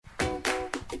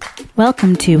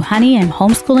Welcome to Honey, I'm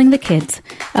Homeschooling the Kids,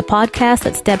 a podcast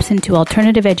that steps into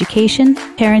alternative education,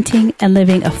 parenting, and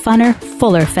living a funner,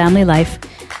 fuller family life.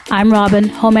 I'm Robin,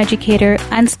 home educator,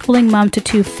 unschooling mom to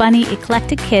two funny,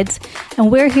 eclectic kids, and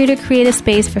we're here to create a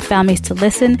space for families to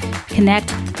listen,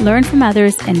 connect, learn from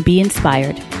others, and be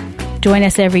inspired. Join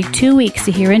us every 2 weeks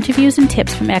to hear interviews and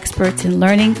tips from experts in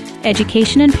learning,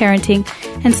 education, and parenting,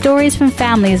 and stories from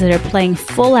families that are playing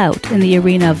full out in the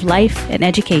arena of life and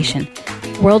education.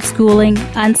 World schooling,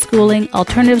 unschooling,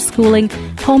 alternative schooling,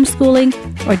 homeschooling,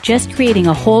 or just creating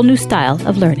a whole new style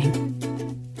of learning.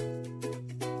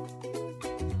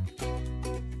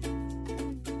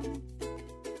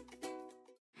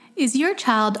 Is your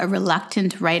child a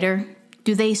reluctant writer?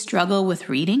 Do they struggle with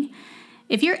reading?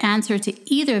 If your answer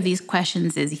to either of these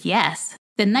questions is yes,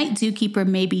 then Night Zookeeper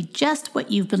may be just what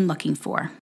you've been looking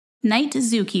for. Night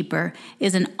Zookeeper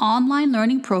is an online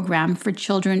learning program for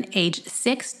children aged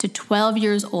 6 to 12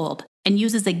 years old and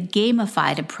uses a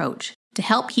gamified approach to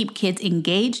help keep kids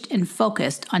engaged and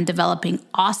focused on developing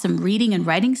awesome reading and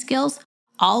writing skills,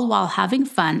 all while having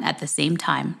fun at the same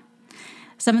time.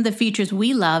 Some of the features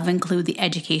we love include the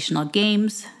educational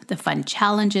games, the fun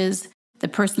challenges, the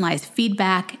personalized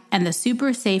feedback, and the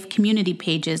super safe community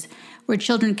pages where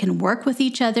children can work with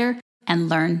each other and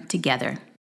learn together.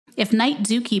 If Night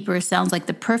Zookeeper sounds like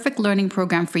the perfect learning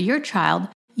program for your child,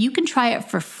 you can try it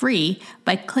for free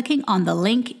by clicking on the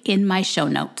link in my show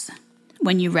notes.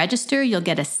 When you register, you'll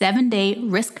get a 7-day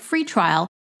risk-free trial,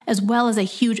 as well as a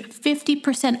huge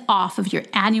 50% off of your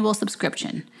annual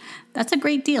subscription. That's a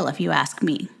great deal if you ask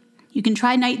me. You can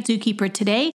try Night Zookeeper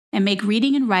today and make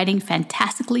reading and writing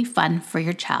fantastically fun for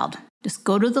your child. Just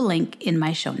go to the link in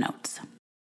my show notes.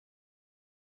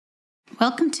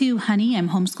 Welcome to Honey, I'm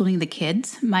Homeschooling the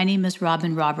Kids. My name is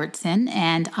Robin Robertson,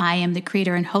 and I am the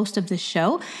creator and host of this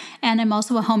show. And I'm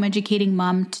also a home educating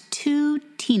mom to two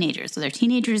teenagers. So they're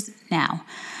teenagers now.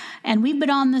 And we've been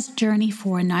on this journey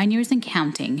for 9 years and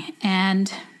counting.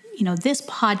 And, this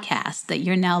podcast that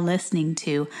you're now listening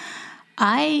to,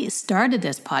 I started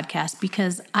this podcast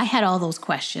because I had all those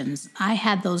questions. I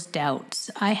had those doubts.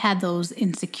 I had those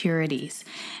insecurities.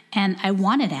 And I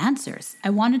wanted answers. I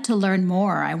wanted to learn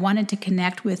more. I wanted to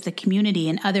connect with the community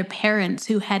and other parents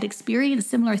who had experienced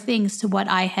similar things to what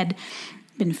I had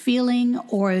been feeling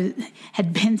or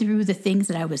had been through the things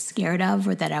that I was scared of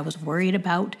or that I was worried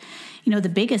about. The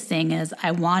biggest thing is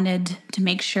I wanted to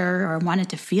make sure, or I wanted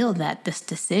to feel that this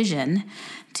decision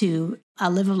to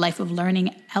live a life of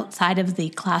learning outside of the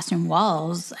classroom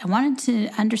walls, I wanted to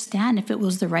understand if it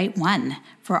was the right one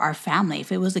for our family,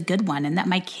 if it was a good one, and that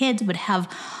my kids would have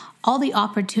all the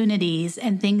opportunities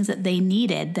and things that they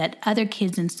needed that other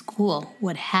kids in school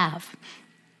would have.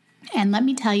 And let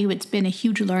me tell you, it's been a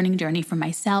huge learning journey for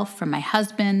myself, for my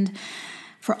husband,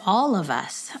 for all of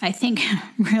us. I think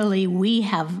really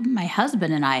my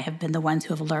husband and I have been the ones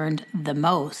who have learned the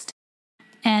most.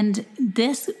 And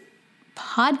this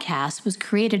podcast was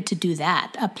created to do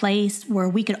that, a place where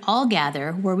we could all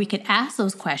gather, where we could ask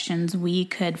those questions, we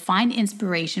could find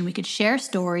inspiration, we could share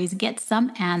stories, get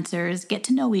some answers, get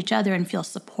to know each other and feel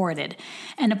supported,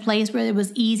 and a place where it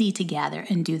was easy to gather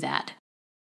and do that.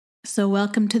 So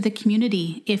welcome to the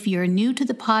community. If you're new to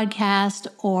the podcast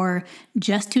or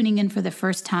just tuning in for the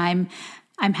first time,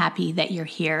 I'm happy that you're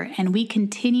here, and we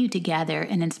continue to gather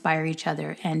and inspire each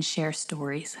other and share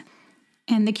stories.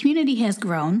 And the community has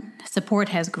grown, support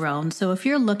has grown. So if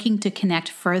you're looking to connect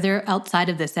further outside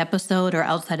of this episode or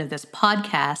outside of this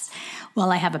podcast,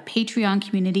 I have a Patreon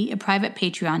community, a private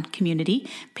Patreon community,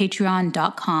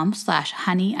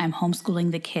 patreon.com/honey, I'm homeschooling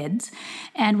the kids.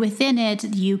 And within it,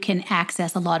 you can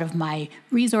access a lot of my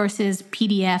resources,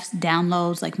 PDFs,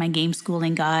 downloads, like my game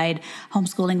schooling guide,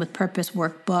 homeschooling with purpose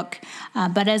workbook.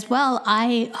 But as well,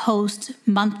 I host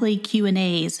monthly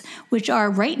Q&As, which are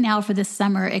right now for this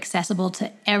summer accessible to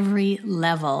every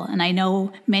level. And I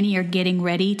know many are getting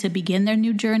ready to begin their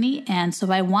new journey. And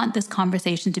so I want this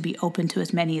conversation to be open to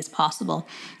as many as possible.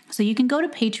 So you can go to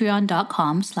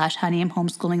patreon.com/honey, I'm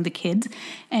homeschooling the kids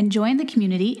and join the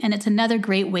community. And it's another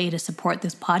great way to support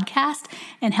this podcast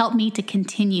and help me to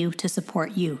continue to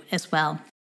support you as well.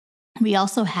 We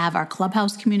also have our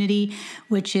Clubhouse community,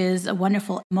 which is a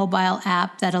wonderful mobile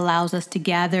app that allows us to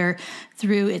gather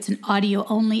through. It's an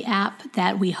audio-only app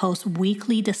that we host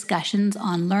weekly discussions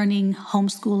on learning,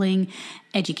 homeschooling,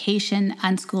 education,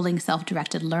 unschooling,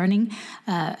 self-directed learning.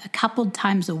 A couple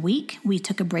times a week. We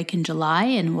took a break in July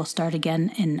and we'll start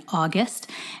again in August.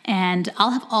 And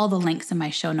I'll have all the links in my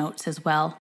show notes as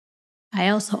well. I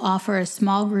also offer a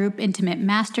small group intimate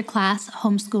masterclass,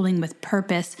 Homeschooling with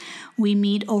Purpose. We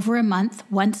meet over a month,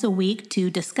 once a week, to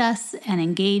discuss and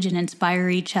engage and inspire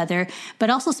each other. But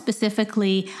also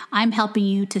specifically, I'm helping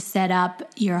you to set up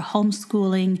your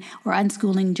homeschooling or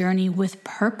unschooling journey with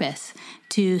purpose,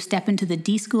 to step into the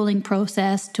deschooling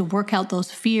process, to work out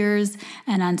those fears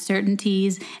and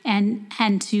uncertainties, and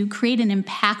to create an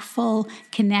impactful,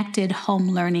 connected home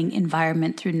learning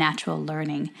environment through natural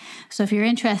learning. So if you're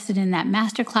interested in that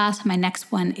masterclass, my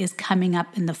next one is coming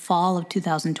up in the fall of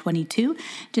 2022.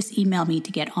 Just email me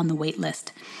to get on the wait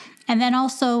list. And then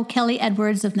also Kelly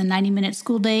Edwards of the 90-Minute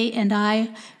School Day and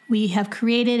we have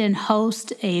created and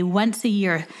host a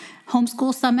once-a-year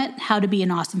homeschool summit, How to Be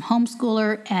an Awesome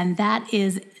Homeschooler, and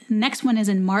next one is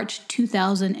in March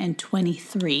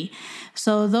 2023.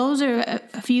 So those are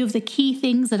a few of the key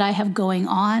things that I have going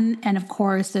on, and of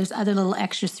course there's other little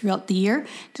extras throughout the year.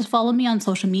 Just follow me on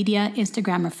social media,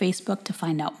 Instagram or Facebook, to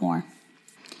find out more.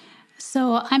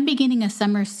 So I'm beginning a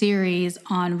summer series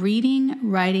on reading,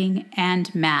 writing,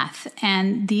 and math.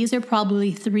 And these are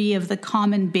probably three of the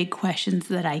common big questions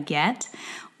that I get,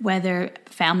 whether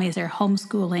families are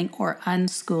homeschooling or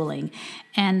unschooling.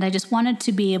 And I just wanted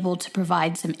to be able to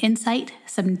provide some insight,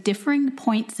 some differing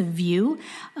points of view,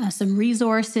 some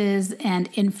resources and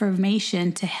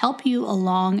information to help you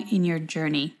along in your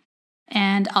journey.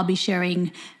 And I'll be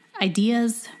sharing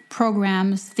ideas,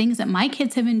 programs, things that my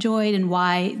kids have enjoyed, and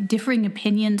why, differing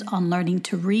opinions on learning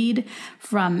to read,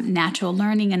 from natural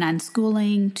learning and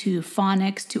unschooling to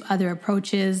phonics to other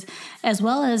approaches, as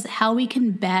well as how we can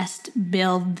best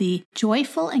build the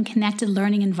joyful and connected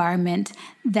learning environment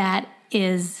that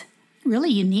is really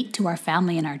unique to our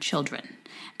family and our children.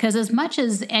 Because as much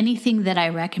as anything that I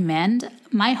recommend,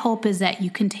 my hope is that you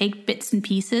can take bits and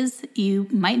pieces. You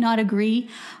might not agree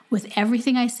with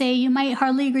everything I say. You might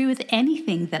hardly agree with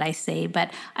anything that I say,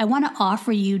 but I want to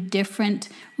offer you different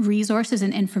resources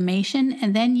and information,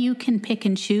 and then you can pick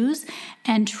and choose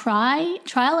and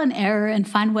trial and error and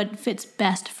find what fits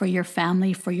best for your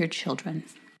family, for your children.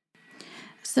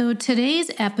 So today's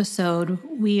episode,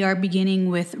 we are beginning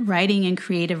with writing and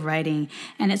creative writing,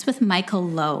 and it's with Michael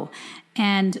Lowe.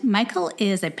 And Michael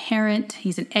is a parent,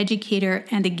 he's an educator,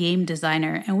 and a game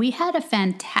designer. And we had a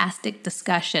fantastic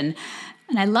discussion.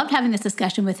 And I loved having this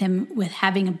discussion with him, with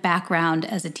having a background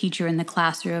as a teacher in the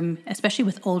classroom, especially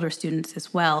with older students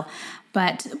as well.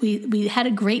 But we had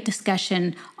a great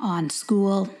discussion on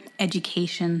school,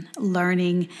 education,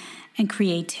 learning, and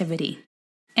creativity.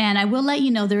 And I will let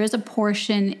you know there is a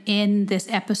portion in this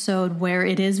episode where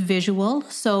it is visual.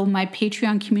 So my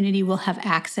Patreon community will have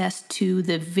access to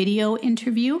the video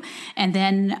interview. And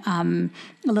then in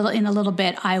a little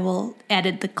bit, I will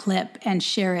edit the clip and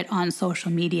share it on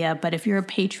social media. But if you're a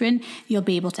patron, you'll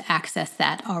be able to access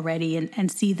that already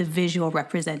and see the visual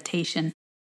representation.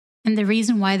 And the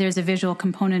reason why there's a visual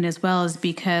component as well is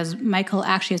because Michael,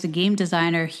 actually as a game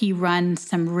designer, he runs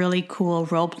some really cool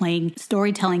role-playing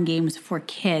storytelling games for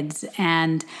kids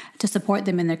and to support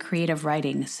them in their creative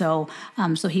writing. So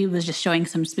he was just showing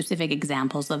some specific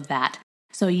examples of that.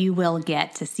 So you will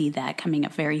get to see that coming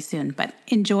up very soon. But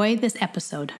enjoy this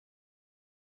episode.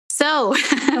 So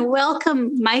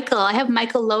welcome, Michael. I have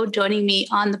Michael Lowe joining me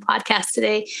on the podcast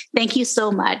today. Thank you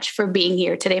so much for being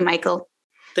here today, Michael.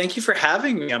 Thank you for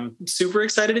having me. I'm super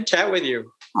excited to chat with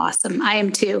you. Awesome. I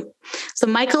am too. So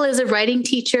Michael is a writing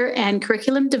teacher and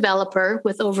curriculum developer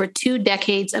with over 2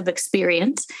 decades of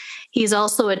experience. He's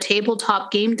also a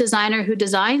tabletop game designer who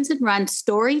designs and runs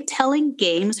storytelling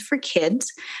games for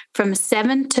kids from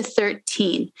 7 to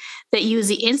 13 that use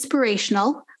the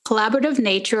inspirational, collaborative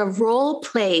nature of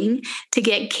role-playing to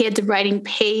get kids writing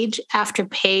page after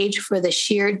page for the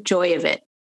sheer joy of it.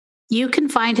 You can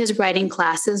find his writing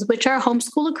classes, which are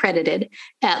homeschool accredited,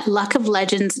 at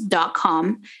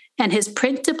luckoflegends.com, and his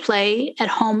print to play at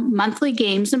home monthly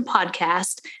games and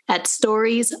podcast at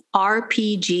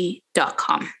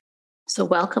storiesrpg.com. So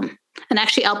welcome. And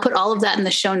actually, I'll put all of that in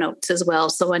the show notes as well,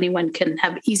 so anyone can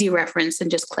have easy reference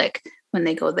and just click when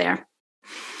they go there.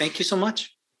 Thank you so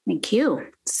much. Thank you.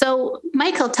 So,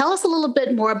 Michael, tell us a little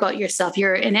bit more about yourself.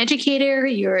 You're an educator,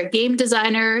 you're a game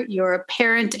designer, you're a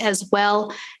parent as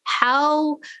well.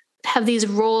 How have these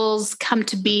roles come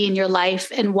to be in your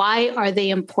life, and why are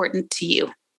they important to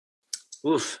you?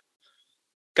 Oof.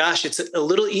 Gosh, it's a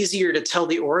little easier to tell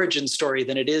the origin story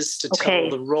than it is to tell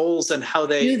the roles and how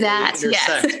they intersect.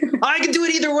 Yes. I can do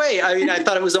it either way. I mean, I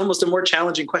thought it was almost a more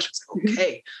challenging question. It's like,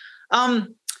 okay.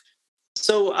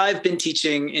 So I've been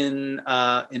teaching in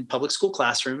public school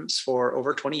classrooms for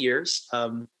over 20 years.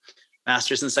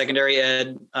 Master's in secondary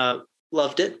ed,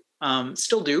 loved it.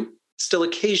 Still do. Still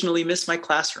occasionally miss my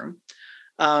classroom.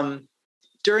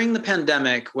 during the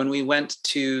pandemic, when we went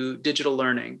to digital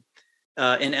learning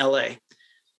in LA,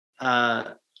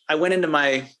 I went into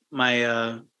my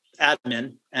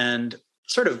admin and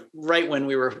sort of right when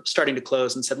we were starting to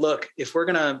close and said, look, if we're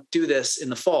going to do this in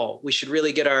the fall, we should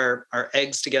really get our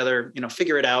eggs together,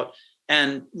 figure it out,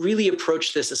 and really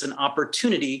approach this as an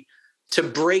opportunity to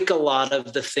break a lot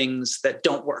of the things that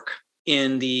don't work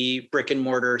in the brick and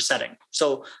mortar setting.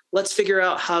 So let's figure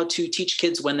out how to teach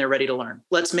kids when they're ready to learn.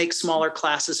 Let's make smaller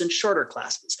classes and shorter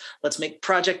classes. Let's make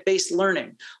project-based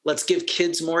learning. Let's give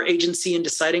kids more agency in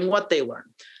deciding what they learn.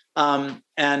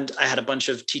 And I had a bunch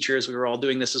of teachers. We were all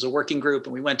doing this as a working group,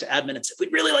 and we went to admin and said,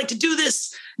 we'd really like to do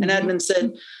this. And admin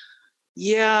said,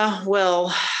 yeah,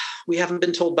 well, we haven't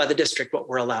been told by the district what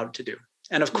we're allowed to do.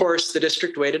 And of course, the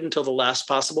district waited until the last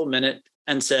possible minute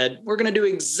and said, we're going to do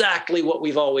exactly what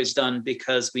we've always done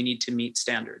because we need to meet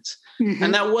standards.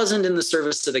 And that wasn't in the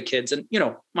service of the kids. And,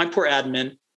 my poor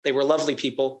admin, they were lovely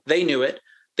people. They knew it.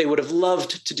 They would have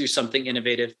loved to do something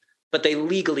innovative, but they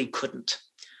legally couldn't.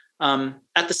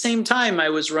 At the same time, I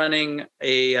was running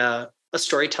a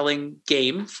storytelling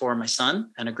game for my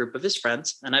son and a group of his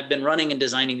friends. And I've been running and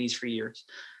designing these for years.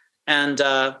 And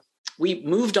we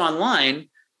moved online,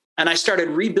 and I started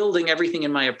rebuilding everything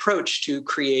in my approach to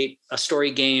create a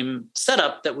story game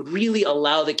setup that would really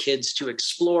allow the kids to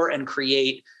explore and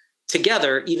create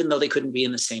together, even though they couldn't be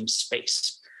in the same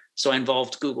space. So I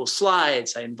involved Google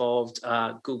Slides. I involved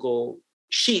Google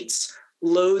Sheets,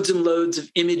 loads and loads of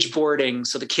image boarding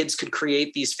so the kids could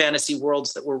create these fantasy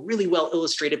worlds that were really well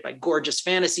illustrated by gorgeous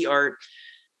fantasy art.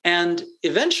 And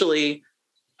eventually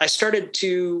I started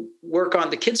to work on,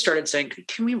 the kids started saying,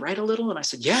 can we write a little? And I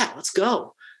said, yeah, let's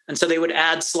go. And so they would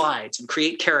add slides and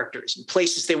create characters and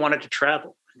places they wanted to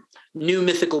travel, new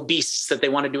mythical beasts that they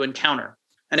wanted to encounter.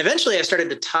 And eventually I started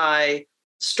to tie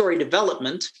story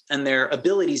development and their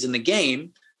abilities in the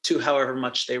game to however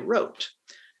much they wrote.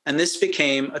 And this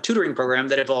became a tutoring program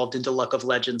that evolved into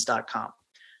luckoflegends.com.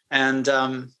 And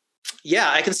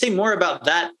I can say more about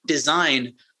that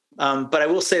design. But I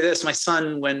will say this, my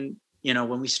son, when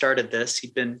we started this,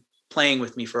 he'd been playing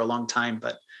with me for a long time,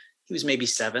 but he was maybe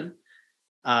 7.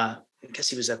 I guess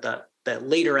he was at that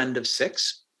later end of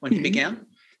 6 when he began.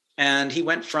 And he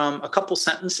went from a couple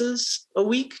sentences a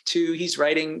week to he's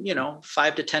writing,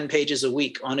 5 to 10 pages a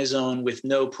week on his own with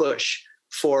no push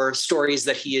for stories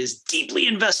that he is deeply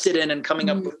invested in and coming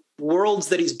up with worlds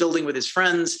that he's building with his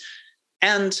friends.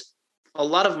 And a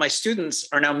lot of my students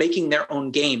are now making their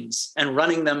own games and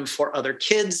running them for other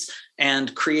kids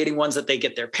and creating ones that they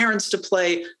get their parents to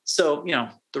play. So,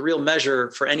 the real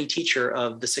measure for any teacher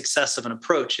of the success of an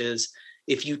approach is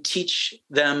if you teach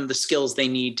them the skills they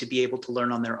need to be able to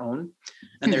learn on their own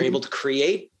and they're able to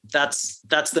create, that's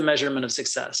the measurement of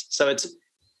success. So it's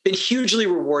been hugely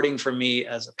rewarding for me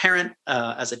as a parent,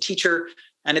 as a teacher.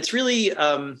 And it's really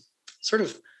sort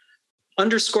of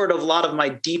underscored a lot of my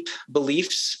deep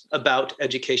beliefs about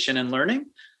education and learning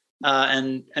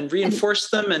and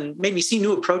reinforced them and made me see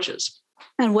new approaches.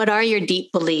 And what are your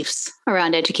deep beliefs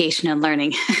around education and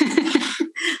learning?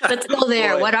 Let's go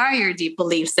there. Boy. What are your deep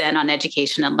beliefs then on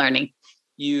education and learning?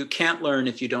 You can't learn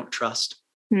if you don't trust.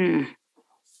 You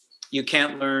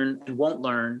can't learn and won't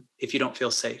learn if you don't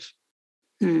feel safe.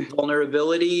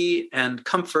 Vulnerability and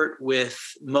comfort with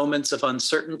moments of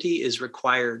uncertainty is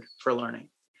required for learning.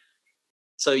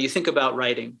 So you think about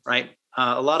writing, right?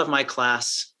 A lot of my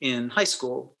class in high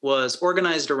school was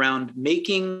organized around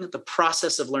making the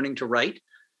process of learning to write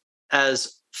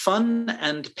as fun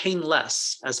and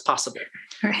painless as possible.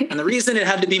 Right. And the reason it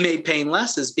had to be made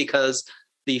painless is because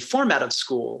the format of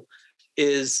school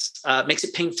makes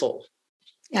it painful.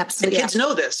 Absolutely. And kids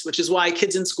know this, which is why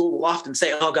kids in school will often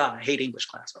say, oh God, I hate English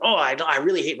class. Or, I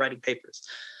really hate writing papers.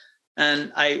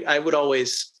 And I would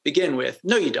always begin with,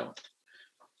 no, you don't.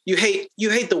 You hate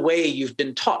the way you've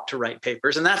been taught to write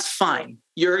papers, and that's fine.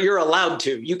 You're allowed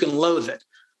to. You can loathe it.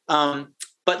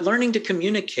 But learning to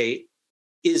communicate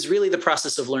is really the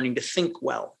process of learning to think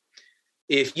well.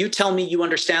 If you tell me you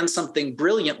understand something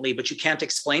brilliantly, but you can't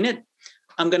explain it,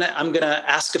 I'm gonna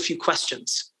ask a few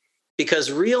questions,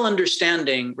 because real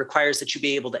understanding requires that you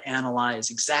be able to analyze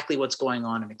exactly what's going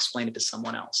on and explain it to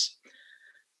someone else.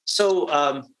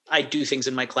 So I do things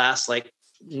in my class like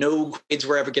no grades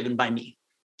were ever given by me.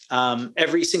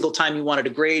 Every single time you wanted a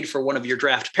grade for one of your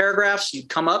draft paragraphs, you'd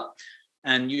come up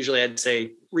and usually I'd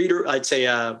say, write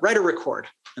a record.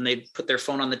 And they'd put their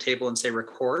phone on the table and say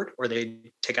record, or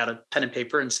they'd take out a pen and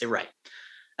paper and say write.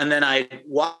 And then I'd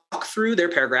walk through their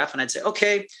paragraph and I'd say,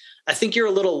 okay, I think you're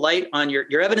a little light on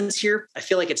your evidence here. I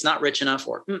feel like it's not rich enough,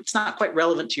 or it's not quite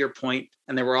relevant to your point.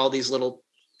 And there were all these little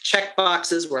check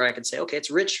boxes where I could say, okay,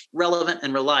 it's rich, relevant,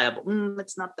 and reliable.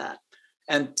 It's not that.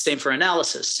 And same for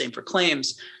analysis, same for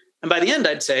claims. And by the end,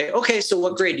 I'd say, okay, so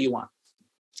what grade do you want?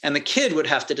 And the kid would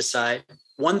have to decide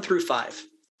 1 through 5.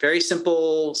 Very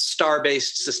simple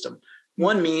star-based system.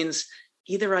 1 means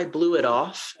either I blew it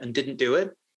off and didn't do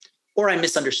it, or I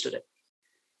misunderstood it.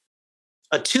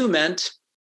 A 2 meant,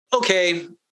 okay,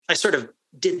 I sort of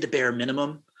did the bare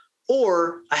minimum,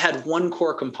 or I had 1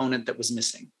 core component that was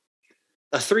missing.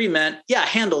 A 3 meant, yeah, I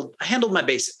handled my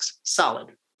basics, solid.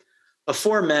 A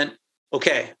 4 meant,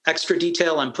 okay, extra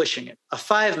detail, I'm pushing it. A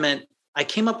 5 meant I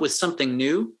came up with something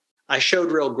new, I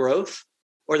showed real growth,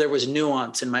 or there was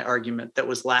nuance in my argument that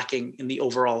was lacking in the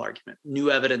overall argument, new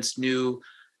evidence, new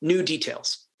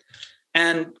details.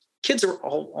 And kids are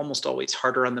almost always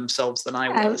harder on themselves than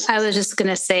I was. I was just going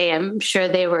to say, I'm sure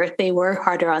they were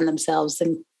harder on themselves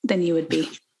than you would be.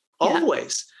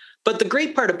 Always. But the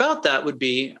great part about that would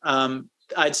be,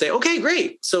 I'd say, okay,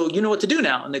 great. So you know what to do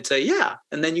now. And they'd say, yeah.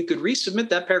 And then you could resubmit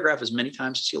that paragraph as many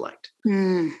times as you liked.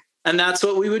 And that's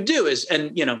what we would do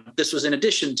and this was in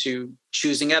addition to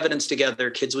choosing evidence together.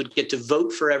 Kids would get to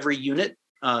vote for every unit.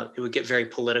 It would get very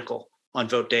political on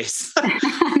vote days.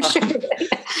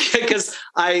 Because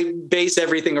I base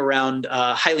everything around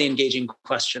highly engaging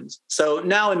questions. So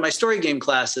now in my story game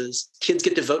classes, kids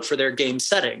get to vote for their game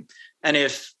setting. And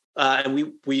if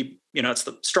we it's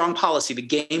the strong policy, the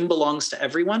game belongs to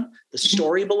everyone, the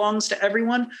story belongs to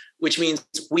everyone, which means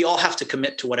we all have to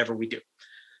commit to whatever we do.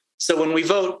 So when we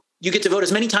vote, you get to vote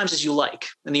as many times as you like.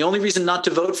 And the only reason not to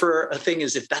vote for a thing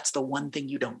is if that's the one thing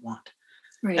you don't want.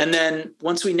 Right. And then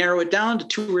once we narrow it down to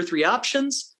 2 or 3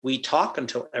 options, we talk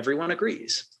until everyone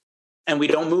agrees. And we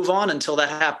don't move on until that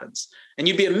happens. And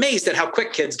you'd be amazed at how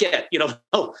quick kids get.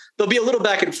 They'll be a little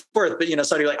back and forth, but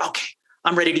somebody like, okay,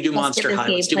 I'm ready to do Monster High.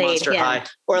 Let's do Monster High.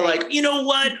 Or like, you know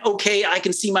what? Okay, I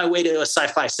can see my way to a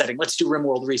sci-fi setting. Let's do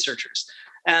RimWorld Researchers.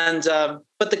 And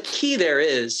but the key there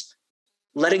is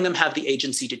letting them have the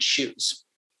agency to choose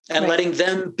and letting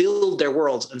them build their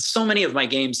worlds. And so many of my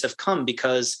games have come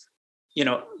because,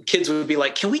 kids would be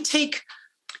like, can we take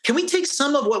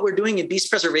some of what we're doing in Beast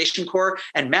Preservation Corps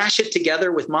and mash it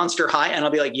together with Monster High? And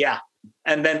I'll be like, yeah.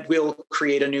 And then we'll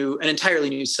create an entirely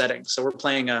new setting. So we're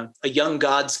playing a Young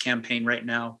Gods campaign right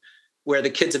now where the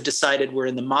kids have decided we're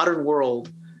in the modern world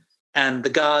and the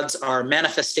gods are a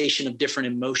manifestation of different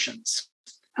emotions.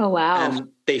 Oh, wow. And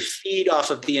they feed off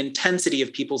of the intensity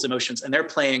of people's emotions. And they're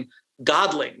playing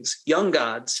godlings, young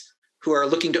gods, who are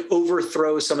looking to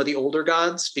overthrow some of the older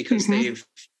gods because they've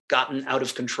gotten out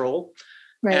of control.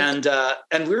 Right.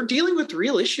 And we're dealing with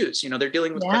real issues. They're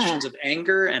dealing with questions of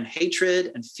anger and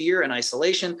hatred and fear and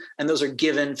isolation. And those are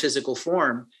given physical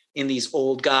form in these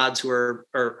old gods who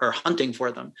are hunting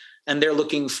for them. And they're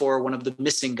looking for one of the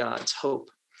missing gods, hope.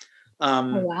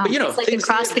 But, it's like a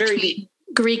cross between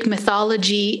Greek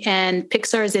mythology and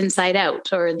Pixar's Inside Out.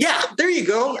 There you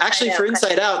go. Actually, for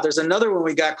Inside Out, there's another one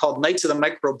we got called Knights of the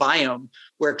Microbiome,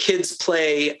 where kids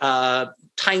play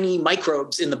tiny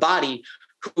microbes in the body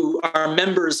who are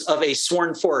members of a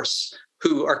sworn force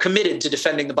who are committed to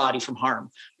defending the body from harm.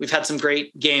 We've had some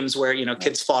great games where,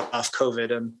 kids fought off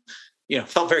COVID and,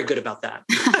 felt very good about that.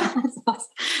 That's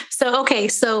awesome.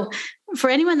 So for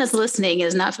anyone that's listening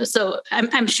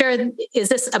I'm sure, is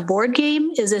this a board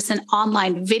game? Is this an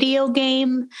online video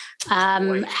game?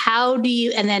 How do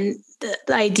you, and then the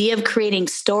idea of creating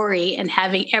story and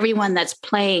having everyone that's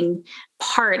playing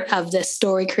part of the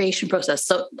story creation process.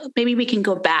 So maybe we can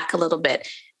go back a little bit.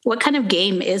 What kind of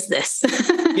game is this?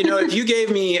 If you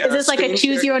gave me... Is this like a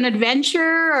choose your own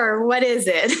adventure or what is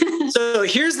it? So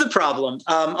here's the problem.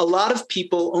 A lot of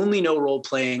people only know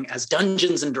role-playing as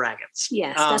Dungeons and Dragons.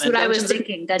 Yes, that's what I was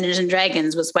thinking. Dungeons and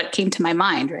Dragons was what came to my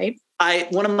mind, right?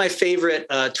 One of my favorite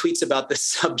tweets about this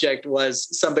subject was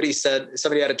somebody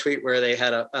had a tweet where they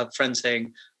had a friend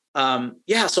saying,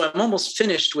 so I'm almost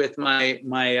finished with my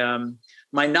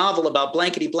novel about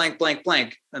blankety blank, blank,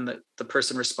 blank. And the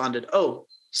person responded, oh,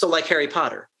 so like Harry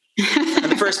Potter. And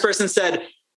the first person said,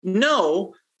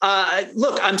 no,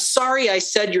 look, I'm sorry I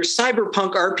said your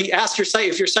cyberpunk asked your site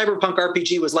if your cyberpunk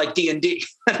RPG was like D&D.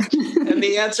 And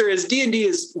the answer is D&D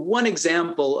is one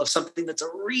example of something that's a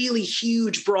really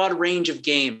huge, broad range of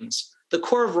games. The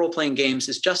core of role-playing games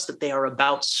is just that they are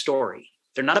about story.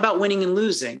 They're not about winning and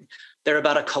losing. They're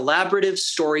about a collaborative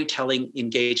storytelling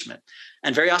engagement.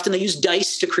 And very often they use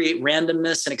dice to create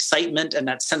randomness and excitement and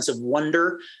that sense of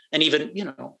wonder and even,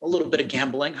 a little bit of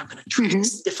gambling. I'm going to try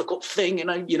this difficult thing. And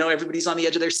everybody's on the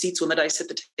edge of their seats when the dice hit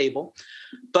the table.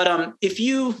 But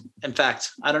in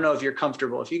fact, I don't know if you're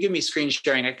comfortable. If you give me screen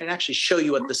sharing, I can actually show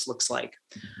you what this looks like.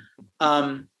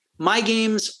 My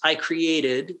games I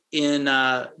created in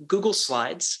Google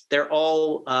Slides. They're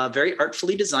all very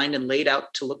artfully designed and laid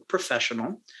out to look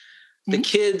professional. The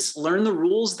kids learn the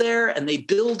rules there, and they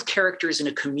build characters in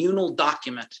a communal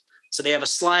document. So they have a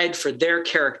slide for their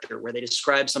character where they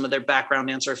describe some of their background,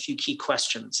 answer a few key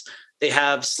questions. They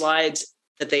have slides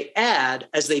that they add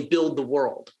as they build the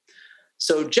world.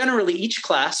 So generally, each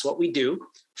class, what we do,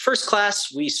 first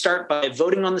class, we start by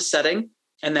voting on the setting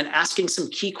and then asking some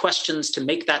key questions to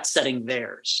make that setting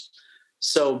theirs.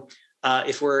 So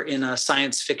if we're in a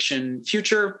science fiction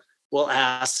future, we'll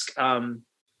ask,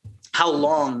 how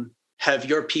long have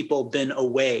your people been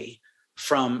away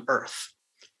from Earth?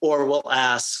 Or we'll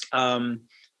ask,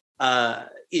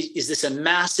 is this a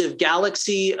massive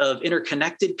galaxy of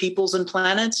interconnected peoples and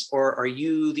planets, or are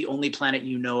you the only planet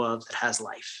you know of that has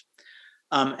life?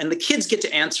 And the kids get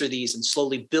to answer these and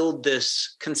slowly build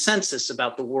this consensus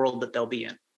about the world that they'll be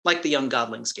in, like the Young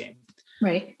Godlings game.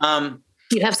 Right.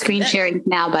 You have screen sharing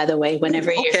now, by the way,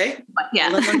 whenever you're... Okay. Yeah.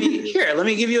 Let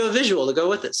me give you a visual to go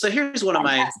with it. So here's one of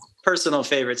my personal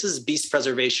favorites. This is Beast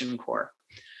Preservation Corps.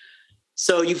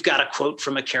 So you've got a quote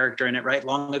from a character in it, right?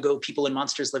 Long ago, people and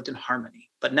monsters lived in harmony.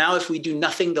 But now if we do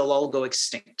nothing, they'll all go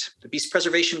extinct. The Beast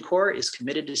Preservation Corps is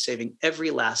committed to saving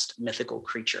every last mythical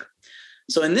creature.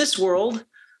 So in this world,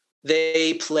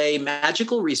 they play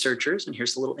magical researchers, and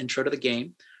here's a little intro to the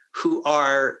game, who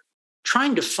are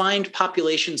trying to find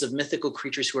populations of mythical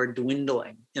creatures who are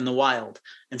dwindling in the wild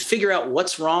and figure out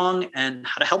what's wrong and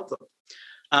how to help them.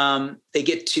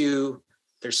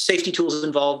 There's safety tools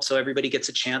involved, so everybody gets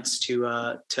a chance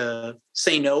to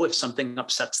say no if something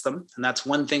upsets them. And that's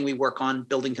one thing we work on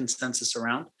building consensus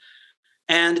around.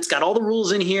 And it's got all the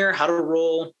rules in here, how to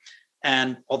roll,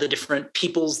 and all the different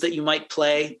peoples that you might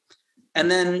play. And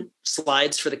then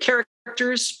slides for the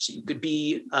characters. So you could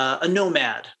be a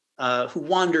nomad who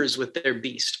wanders with their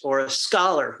beast, or a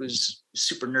scholar who's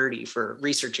super nerdy for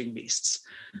researching beasts.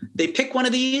 They pick one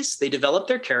of these, they develop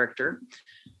their character,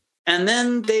 and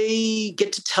then they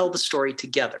get to tell the story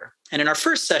together. And in our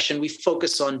first session, we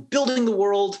focus on building the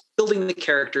world, building the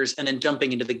characters, and then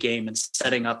jumping into the game and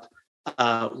setting up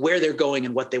where they're going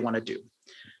and what they want to do.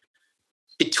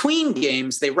 Between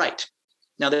games, they write.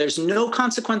 Now, there's no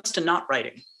consequence to not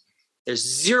writing. There's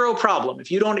zero problem. If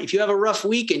you have a rough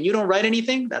week and you don't write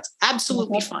anything, that's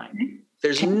absolutely fine.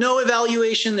 There's no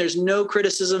evaluation. There's no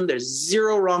criticism. There's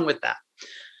zero wrong with that.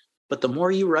 But the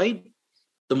more you write,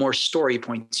 the more story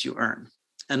points you earn.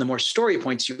 And the more story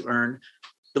points you earn,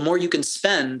 the more you can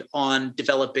spend on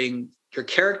developing your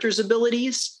character's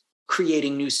abilities,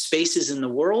 creating new spaces in the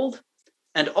world,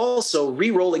 and also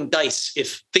re-rolling dice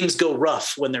if things go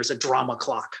rough when there's a drama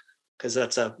clock, because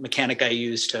that's a mechanic I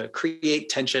use to create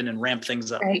tension and ramp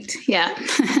things up. Right. Yeah.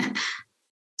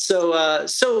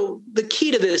 So the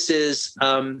key to this is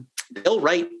they'll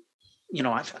write.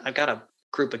 I've got a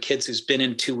group of kids who's been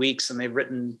in 2 weeks and they've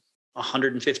written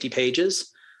 150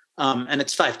 pages, and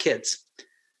it's 5 kids,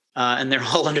 and they're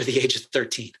all under the age of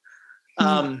 13.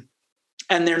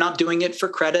 And they're not doing it for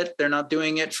credit. They're not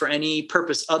doing it for any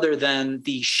purpose other than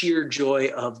the sheer joy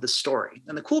of the story.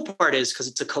 And the cool part is, because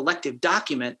it's a collective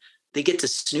document, they get to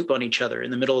snoop on each other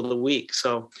in the middle of the week.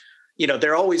 So,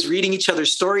 they're always reading each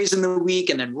other's stories in the week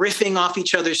and then riffing off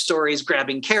each other's stories,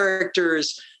 grabbing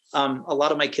characters. A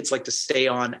lot of my kids like to stay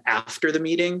on after the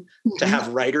meeting to have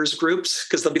writers groups,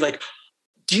 because they'll be like,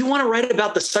 do you want to write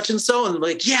about the such and so? And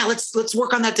like, yeah, let's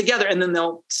work on that together. And then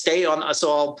they'll stay on.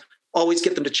 So I'll always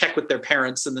get them to check with their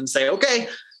parents and then say, okay,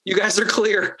 you guys are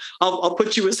clear. I'll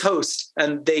put you as host,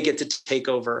 and they get to take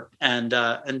over and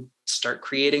start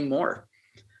creating more.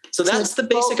 So that's the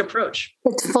basic approach.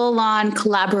 It's full on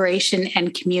collaboration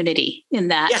and community in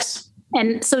that. Yes.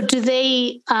 And so do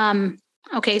they,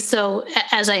 okay, so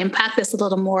as I unpack this a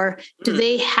little more, do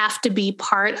they have to be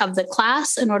part of the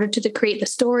class in order to create the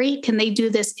story? Can they do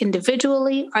this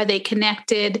individually? Are they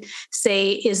connected?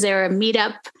 Say, is there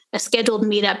a scheduled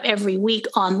meetup every week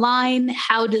online?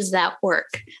 How does that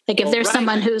work? Like if there's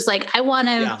someone who's like, I want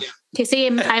to say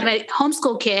I'm a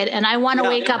homeschool kid and I want to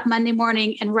wake up Monday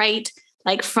morning and write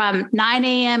like from 9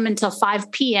 a.m. until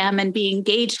 5 p.m. and be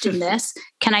engaged in this,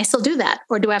 can I still do that?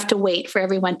 Or do I have to wait for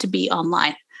everyone to be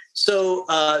online? So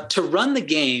to run the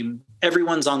game,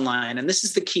 everyone's online. And this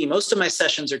is the key. Most of my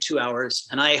sessions are 2 hours,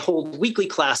 and I hold weekly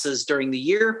classes during the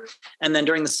year. And then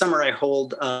during the summer, I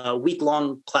hold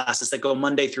week-long classes that go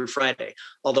Monday through Friday.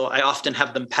 Although I often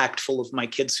have them packed full of my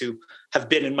kids who have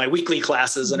been in my weekly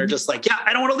classes and are just like, yeah,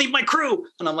 I don't want to leave my crew.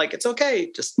 And I'm like, it's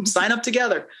okay. Just sign up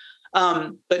together.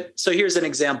 But so here's an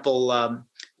example.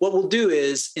 What we'll do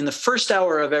is in the first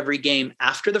hour of every game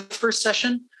after the first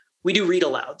session, we do read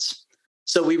alouds.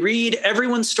 So we read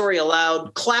everyone's story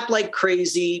aloud, clap like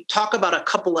crazy, talk about a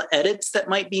couple of edits that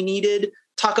might be needed,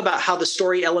 talk about how the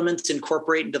story elements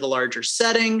incorporate into the larger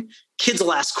setting. Kids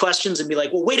will ask questions and be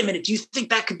like, well, wait a minute, do you think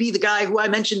that could be the guy who I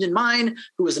mentioned in mine,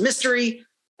 who was a mystery?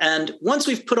 And once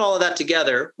we've put all of that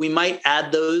together, we might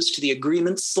add those to the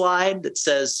agreement slide that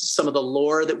says some of the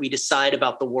lore that we decide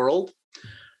about the world.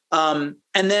 And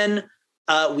then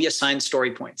we assign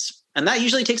story points. And that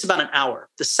usually takes about an hour.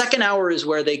 The second hour is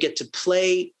where they get to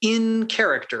play in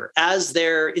character as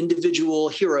their individual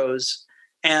heroes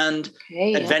and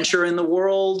adventure in the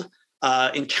world,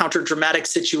 encounter dramatic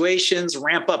situations,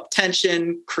 ramp up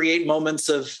tension, create moments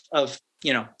of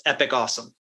epic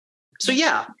awesome. So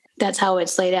yeah. That's how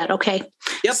it's laid out. Okay.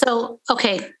 Yep. So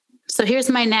here's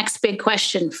my next big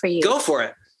question for you. Go for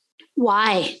it.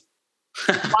 Why?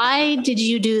 Why did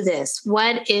you do this?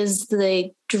 What is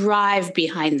the drive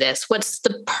behind this? What's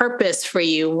the purpose for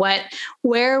you?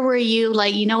 Where were you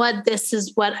like, you know what, this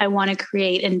is what I want to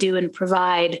create and do and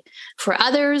provide for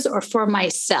others or for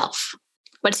myself?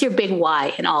 What's your big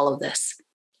why in all of this?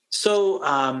 So,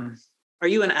 are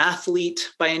you an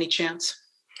athlete by any chance?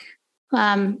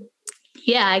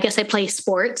 Yeah, I guess I play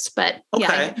sports, but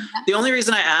okay. Yeah. The only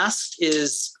reason I asked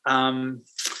is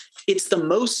it's the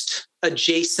most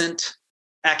adjacent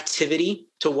activity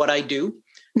to what I do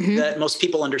that most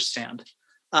people understand.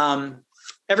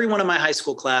 Every one of my high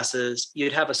school classes,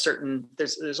 you'd have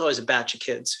there's always a batch of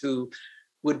kids who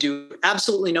would do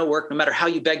absolutely no work, no matter how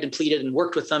you begged and pleaded and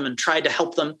worked with them and tried to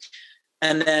help them.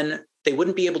 And then they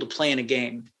wouldn't be able to play in a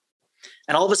game.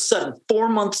 And all of a sudden, 4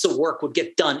 months of work would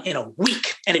get done in a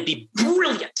week, and it'd be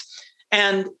brilliant.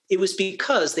 And it was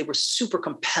because they were super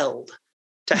compelled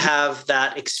to have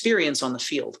that experience on the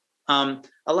field.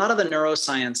 A lot of the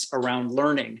neuroscience around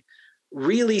learning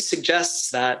really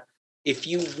suggests that if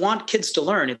you want kids to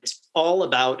learn, it's all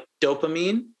about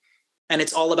dopamine and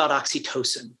it's all about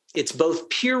oxytocin. It's both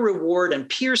peer reward and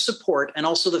peer support, and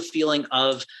also the feeling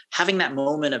of having that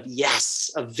moment of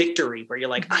yes, of victory, where you're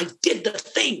like, I did the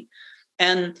thing.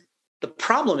 And the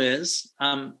problem is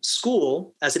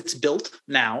school, as it's built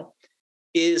now,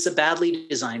 is a badly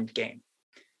designed game.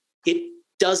 It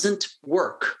doesn't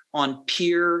work on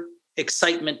peer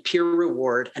excitement, peer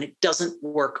reward, and it doesn't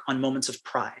work on moments of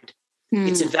pride.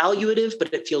 It's evaluative,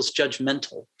 but it feels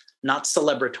judgmental, not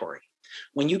celebratory.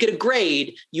 When you get a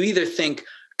grade, you either think,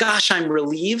 gosh, I'm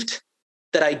relieved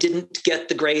that I didn't get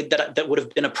the grade that would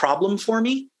have been a problem for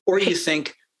me, or you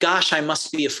think, gosh, I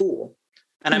must be a fool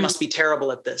and I must be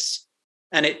terrible at this.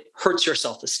 And it hurts your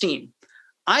self-esteem.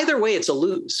 Either way, it's a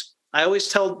lose. I always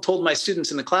told my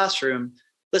students in the classroom,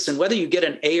 listen, whether you get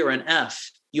an A or an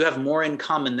F, you have more in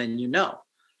common than you know.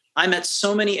 I met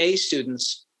so many A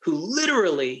students who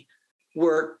literally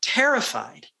were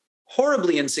terrified,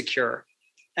 horribly insecure,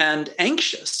 and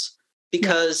anxious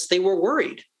because they were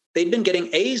worried. They'd been getting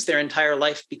A's their entire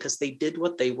life because they did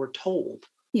what they were told.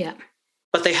 Yeah.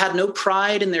 But they had no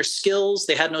pride in their skills.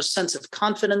 They had no sense of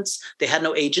confidence. They had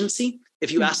no agency. If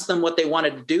you asked them what they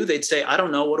wanted to do, they'd say, I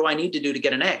don't know. What do I need to do to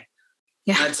get an A?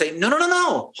 Yeah. And I'd say,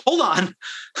 no. Hold on.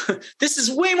 This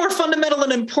is way more fundamental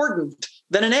and important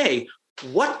than an A.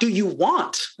 What do you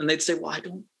want? And they'd say, well, I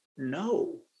don't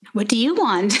know. What do you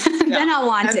want? Then I'll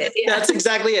want it. Yeah. That's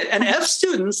exactly it. And F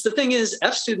students, the thing is,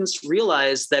 F students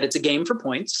realize that it's a game for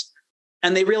points.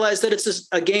 And they realize that it's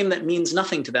a game that means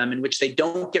nothing to them, in which they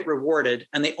don't get rewarded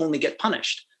and they only get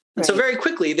punished. And so very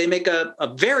quickly, they make a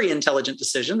very intelligent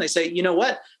decision. They say, you know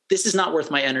what? This is not worth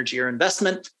my energy or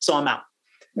investment, so I'm out.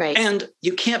 Right. And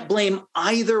you can't blame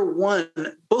either one.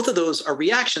 Both of those are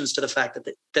reactions to the fact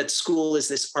that school is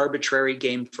this arbitrary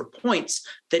game for points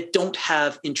that don't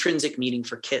have intrinsic meaning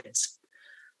for kids.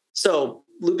 So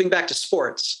looping back to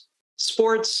sports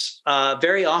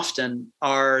very often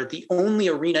are the only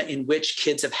arena in which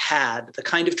kids have had the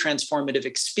kind of transformative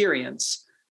experience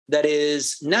that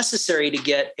is necessary to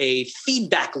get a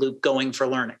feedback loop going for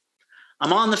learning.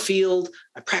 I'm on the field,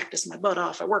 I practice my butt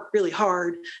off, I work really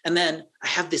hard, and then I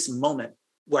have this moment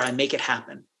where I make it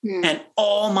happen. And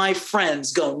all my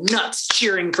friends go nuts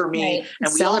cheering for me,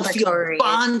 and we all feel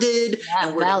bonded,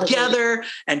 and we're together,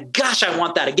 and gosh, I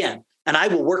want that again. And I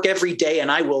will work every day, and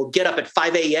I will get up at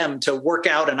 5 a.m. to work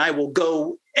out, and I will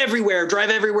go everywhere, drive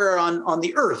everywhere on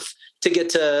the earth to get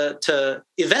to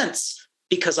events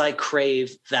because I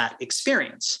crave that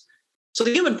experience. So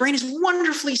the human brain is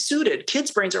wonderfully suited.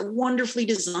 Kids' brains are wonderfully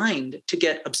designed to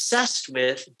get obsessed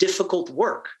with difficult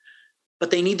work,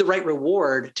 but they need the right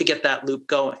reward to get that loop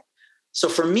going. So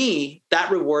for me,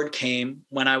 that reward came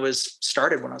when I was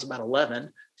about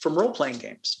 11, from role-playing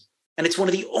games. And it's one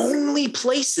of the only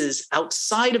places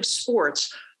outside of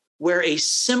sports where a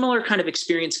similar kind of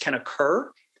experience can occur.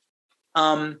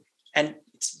 And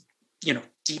it's,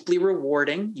 deeply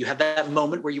rewarding. You have that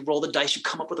moment where you roll the dice, you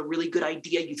come up with a really good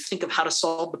idea, you think of how to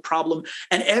solve the problem,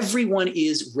 and everyone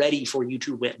is ready for you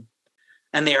to win.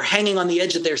 And they are hanging on the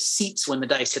edge of their seats when the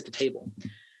dice hit the table.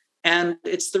 And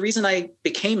it's the reason I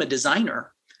became a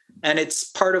designer. And it's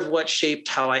part of what shaped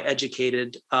how I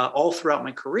educated all throughout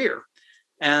my career.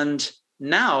 And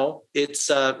now it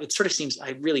sort of seems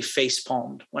I really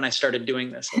face-palmed when I started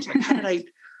doing this. I was like, how did I...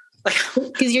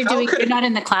 Because you're not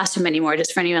in the classroom anymore,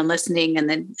 just for anyone listening.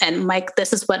 And Mike,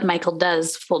 this is what Michael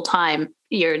does full time.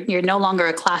 You're no longer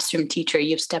a classroom teacher.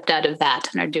 You've stepped out of that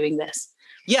and are doing this.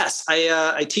 Yes,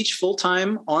 I teach full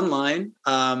time online.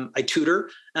 I tutor,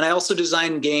 and I also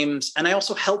design games, and I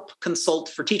also help consult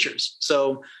for teachers.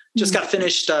 So just got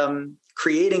finished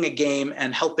creating a game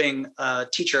and helping a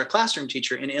classroom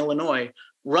teacher in Illinois,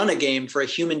 run a game for a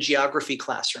human geography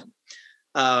classroom.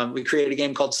 We created a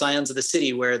game called Scions of the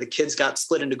City, where the kids got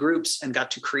split into groups and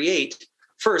got to create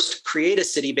a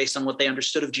city based on what they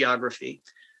understood of geography,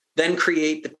 then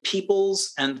create the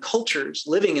peoples and cultures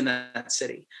living in that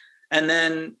city. And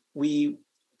then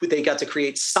they got to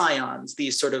create scions,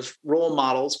 these sort of role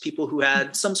models, people who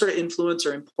had some sort of influence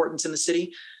or importance in the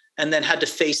city, and then had to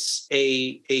face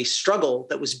a struggle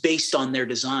that was based on their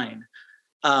design,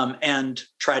 and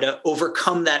try to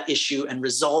overcome that issue and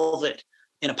resolve it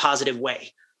in a positive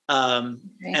way.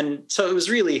 And so it was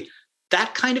really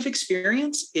that kind of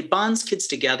experience. It bonds kids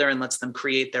together and lets them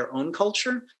create their own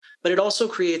culture, but it also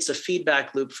creates a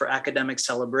feedback loop for academic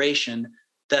celebration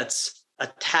that's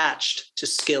attached to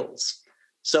skills.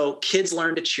 So kids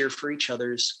learn to cheer for each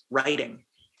other's writing.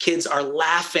 Kids are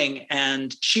laughing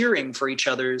and cheering for each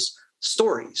other's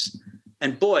stories.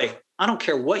 And boy, I don't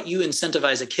care what you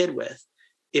incentivize a kid with.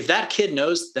 If that kid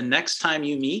knows the next time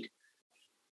you meet,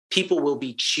 people will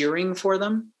be cheering for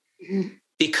them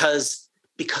because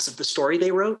of the story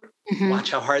they wrote. Watch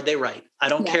how hard they write. I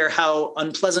don't care how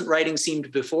unpleasant writing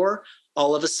seemed before.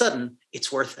 All of a sudden,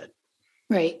 it's worth it.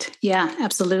 Right. Yeah,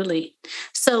 absolutely.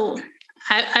 So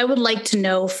I would like to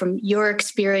know from your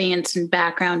experience and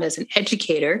background as an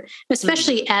educator,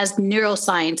 especially as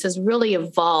neuroscience has really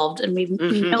evolved and we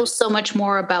know so much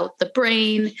more about the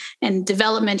brain and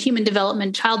development, human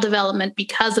development, child development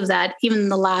because of that, even in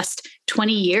the last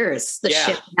 20 years, the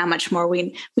shift, how much more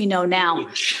we know now.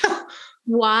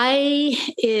 Why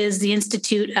is the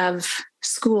Institute of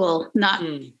School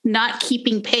not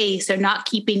keeping pace or not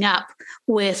keeping up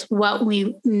with what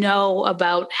we know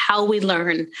about how we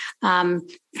learn,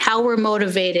 how we're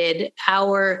motivated,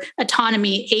 our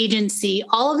autonomy, agency,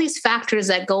 all of these factors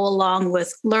that go along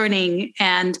with learning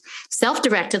and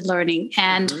self-directed learning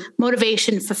and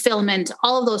motivation, fulfillment,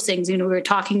 all of those things. We were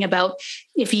talking about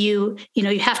if you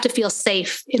have to feel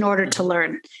safe in order to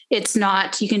learn. It's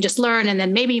not, you can just learn and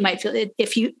then maybe you might feel it.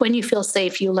 When you feel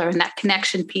safe, you learn that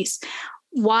connection piece.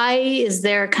 Why is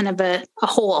there kind of a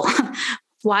hole?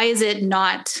 Why is it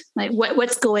not like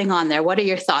what's going on there? What are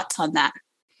your thoughts on that?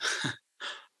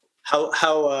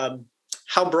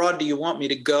 How broad do you want me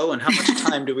to go, and how much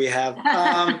time do we have?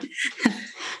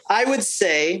 I would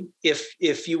say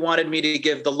if you wanted me to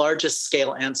give the largest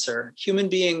scale answer, human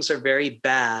beings are very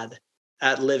bad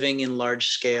at living in large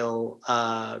scale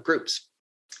groups.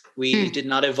 We did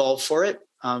not evolve for it.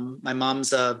 My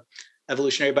mom's a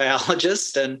evolutionary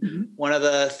biologist, and one of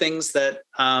the things that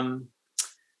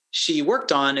she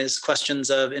worked on is questions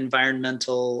of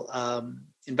environmental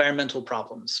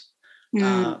problems,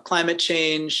 climate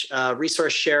change,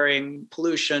 resource sharing,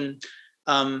 pollution.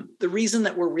 The reason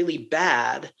that we're really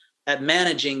bad at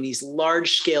managing these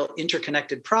large-scale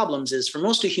interconnected problems is for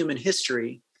most of human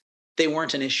history, they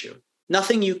weren't an issue.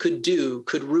 Nothing you could do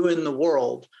could ruin the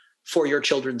world for your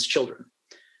children's children.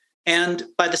 And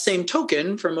by the same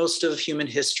token, for most of human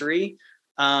history,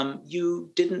 we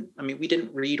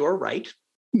didn't read or write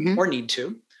or need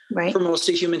to. Right. For most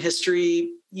of human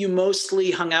history, you mostly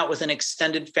hung out with an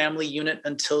extended family unit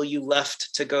until you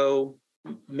left to go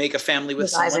make a family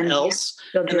with someone else.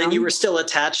 And then you were still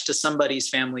attached to somebody's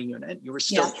family unit. You were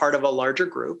still part of a larger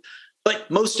group,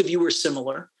 but most of you were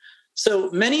similar.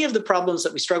 So many of the problems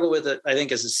that we struggle with, I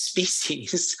think, as a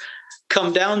species,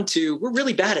 come down to we're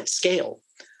really bad at scale.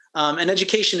 And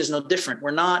education is no different.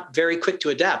 We're not very quick to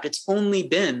adapt. It's only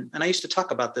been, and I used to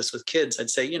talk about this with kids. I'd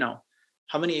say,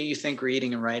 how many of you think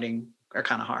reading and writing are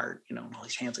kind of hard? And all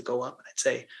these hands would go up. And I'd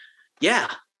say, yeah,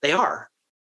 they are.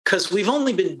 Because we've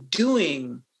only been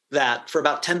doing that for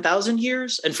about 10,000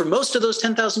 years. And for most of those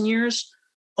 10,000 years,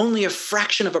 only a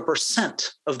fraction of a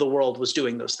 % of the world was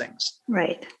doing those things.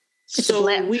 Right.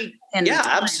 Absolutely.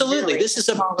 Really. This is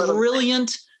a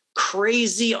brilliant,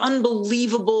 crazy,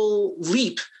 unbelievable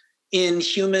leap in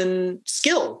human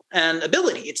skill and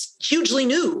ability. It's hugely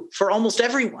new for almost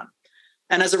everyone.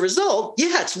 And as a result,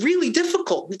 it's really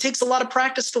difficult. It takes a lot of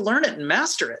practice to learn it and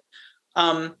master it.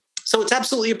 So it's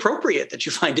absolutely appropriate that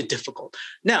you find it difficult.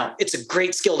 Now, it's a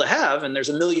great skill to have, and there's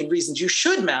a million reasons you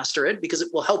should master it because it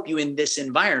will help you in this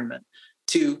environment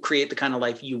to create the kind of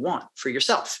life you want for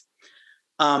yourself.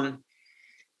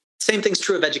 Same thing's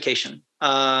true of education.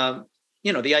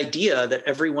 The idea that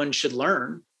everyone should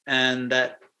learn, and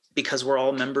that because we're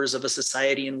all members of a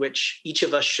society in which each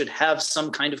of us should have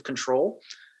some kind of control,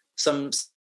 some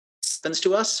sense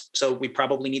to us. So we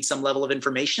probably need some level of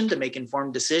information to make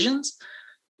informed decisions.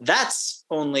 That's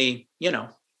only,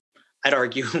 I'd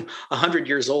argue 100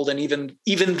 years old. And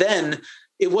even then,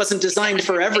 it wasn't designed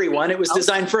for everyone. It was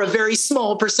designed for a very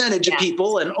small percentage of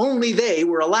people, and only they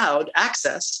were allowed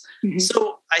access. Mm-hmm.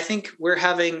 So I think we're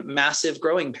having massive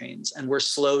growing pains, and we're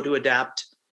slow to adapt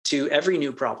to every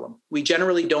new problem. We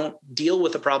generally don't deal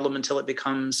with a problem until it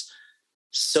becomes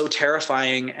so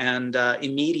terrifying and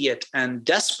immediate and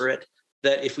desperate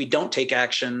that if we don't take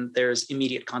action, there's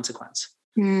immediate consequence.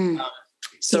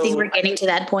 So you think we're getting to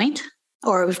that point,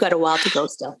 or we've got a while to go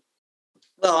still?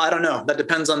 Well, I don't know. That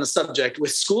depends on the subject.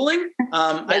 With schooling,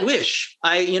 I wish.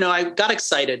 I got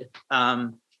excited.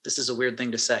 This is a weird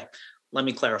thing to say. Let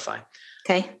me clarify.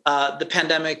 Okay. The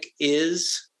pandemic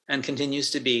is and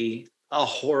continues to be a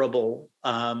horrible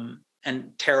and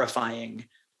terrifying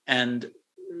and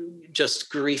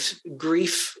just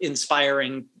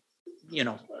grief-inspiring,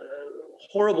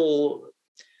 horrible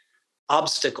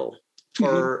obstacle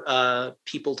for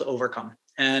people to overcome.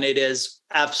 And it has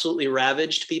absolutely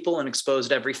ravaged people and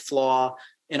exposed every flaw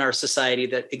in our society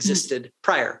that existed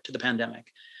prior to the pandemic.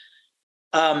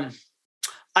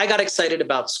 I got excited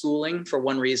about schooling for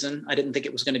one reason. I didn't think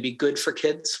it was going to be good for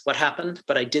kids, what happened,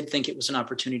 but I did think it was an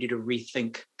opportunity to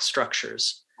rethink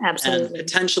structures. Absolutely. And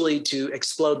potentially to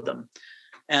explode them.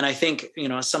 And I think,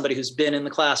 as somebody who's been in the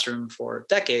classroom for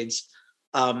decades,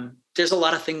 there's a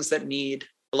lot of things that need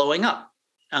blowing up.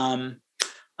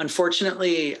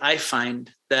 Unfortunately, I find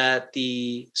that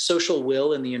the social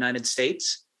will in the United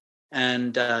States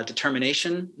and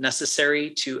determination necessary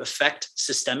to affect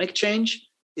systemic change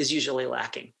is usually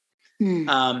lacking in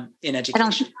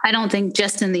education. I don't think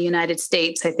just in the United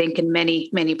States. I think in many,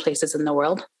 many places in the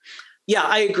world. Yeah,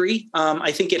 I agree.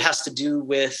 I think it has to do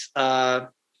with, I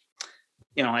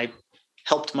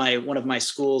helped one of my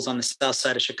schools on the south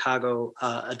side of Chicago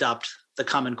adopt the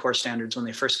Common Core standards when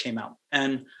they first came out.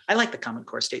 And I like the Common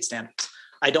Core state standards.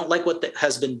 I don't like what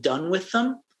has been done with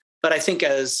them, but I think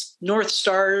as North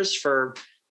Stars for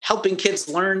helping kids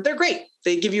learn, they're great.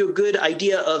 They give you a good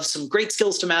idea of some great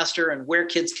skills to master and where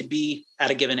kids could be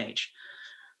at a given age.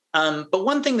 But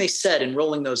one thing they said in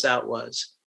rolling those out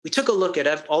was, we took a look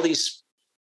at all these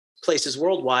places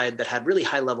worldwide that had really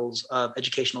high levels of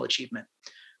educational achievement.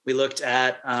 We looked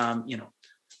at,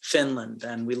 Finland,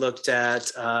 and we looked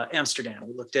at Amsterdam.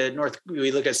 We looked at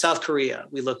South Korea.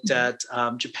 We looked at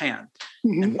Japan.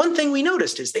 Mm-hmm. And one thing we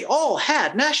noticed is they all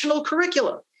had national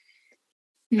curricula.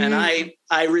 Mm-hmm. And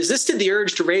I resisted the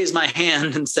urge to raise my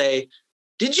hand and say,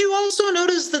 did you also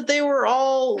notice that they were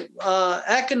all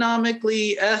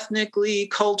economically, ethnically,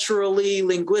 culturally,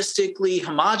 linguistically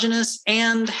homogenous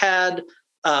and had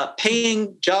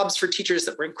paying jobs for teachers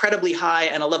that were incredibly high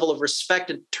and a level of respect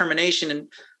and determination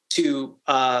to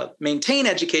maintain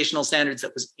educational standards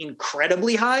that was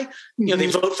incredibly high? Mm-hmm. They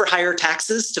vote for higher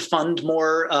taxes to fund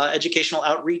more educational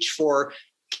outreach for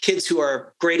kids who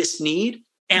are greatest need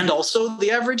and also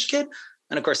the average kid.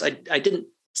 And of course, I didn't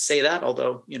say that,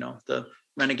 although, the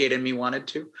renegade in me wanted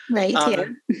to. Right.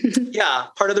 Yeah.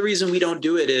 Part of the reason we don't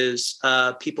do it is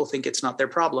people think it's not their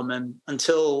problem. And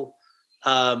until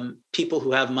people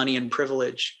who have money and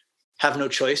privilege have no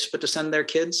choice but to send their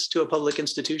kids to a public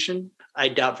institution, I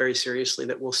doubt very seriously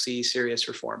that we'll see serious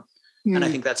reform. Mm. And I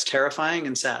think that's terrifying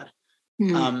and sad.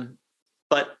 Mm.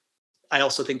 But I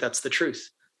also think that's the truth.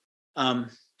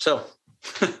 So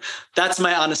that's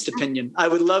my honest opinion. I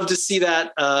would love to see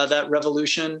that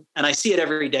revolution. And I see it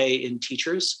every day in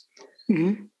teachers.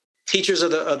 Mm-hmm. Teachers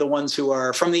are the ones who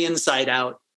are from the inside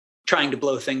out trying to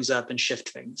blow things up and shift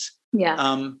things.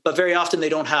 Yeah. But very often they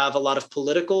don't have a lot of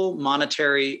political,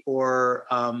 monetary, or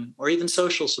even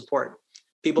social support.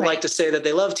 People like to say that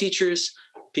they love teachers.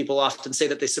 People often say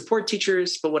that they support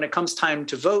teachers. But when it comes time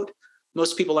to vote,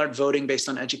 most people aren't voting based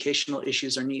on educational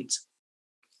issues or needs.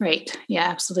 Right. Yeah,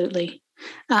 absolutely.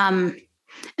 And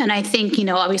I think,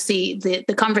 obviously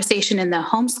the conversation in the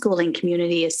homeschooling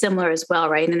community is similar as well,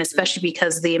 right? And especially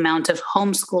because the amount of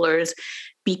homeschoolers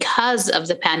because of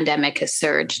the pandemic has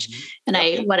surged.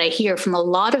 And what I hear from a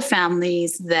lot of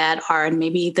families that are, and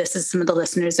maybe this is some of the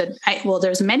listeners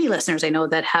there's many listeners I know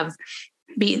that have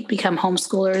become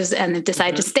homeschoolers and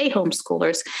decide to stay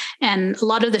homeschoolers. And a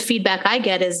lot of the feedback I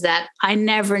get is that I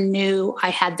never knew I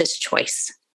had this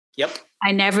choice. Yep.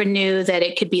 I never knew that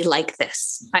it could be like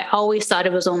this. I always thought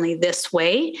it was only this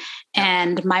way.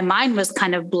 And my mind was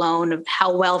kind of blown of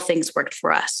how well things worked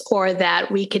for us, or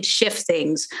that we could shift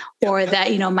things, or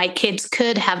that, my kids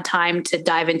could have time to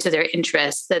dive into their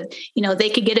interests, that, they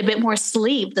could get a bit more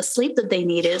sleep. The sleep that they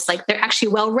need is like, they're actually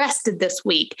well rested this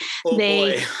week.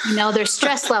 Boy. Their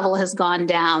stress level has gone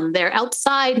down. They're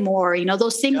outside more,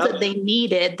 those things that they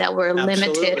needed that were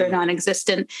limited or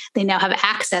non-existent, they now have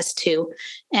access to.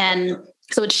 And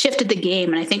so it shifted the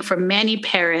game. And I think for many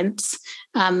parents,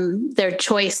 their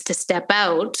choice to step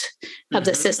out of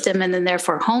the system and then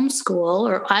therefore homeschool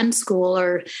or unschool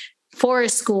or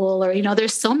forest school, or,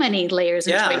 there's so many layers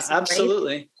of choices. Yeah,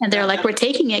 absolutely. Right? And they're like, we're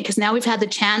taking it because now we've had the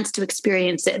chance to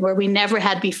experience it where we never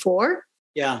had before.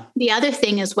 Yeah. The other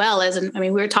thing as well is,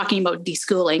 we were talking about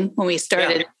deschooling when we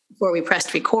started, before we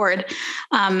pressed record,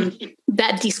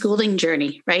 that deschooling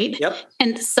journey, right? Yep.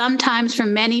 And sometimes for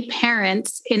many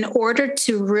parents, in order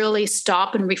to really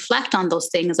stop and reflect on those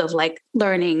things of like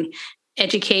learning,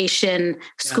 education,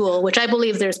 school, which I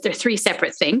believe they're three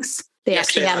separate things. They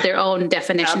actually have their own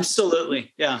definitions.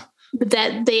 Absolutely. Yeah.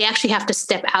 That they actually have to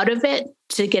step out of it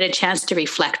to get a chance to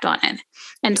reflect on it.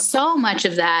 And so much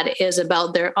of that is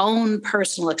about their own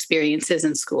personal experiences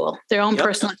in school, their own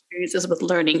personal experiences with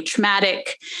learning,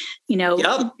 traumatic,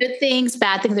 good things,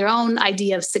 bad things, their own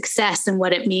idea of success and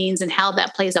what it means and how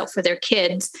that plays out for their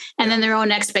kids. And then their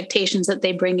own expectations that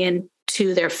they bring in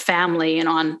to their family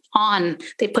and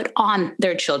they put on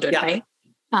their children, right?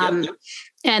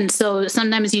 And so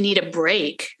sometimes you need a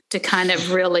break to kind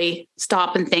of really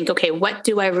stop and think, okay, what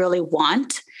do I really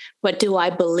want? What do I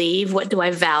believe? What do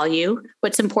I value?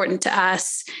 What's important to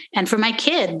us? And for my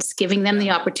kids, giving them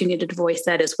the opportunity to voice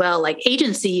that as well. Like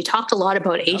agency, you talked a lot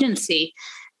about agency.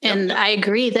 And I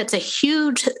agree, that's a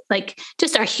huge,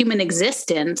 just our human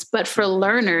existence. But for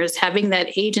learners, having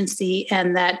that agency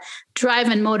and that drive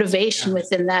and motivation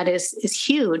within that is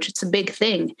huge. It's a big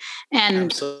thing.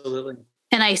 And absolutely.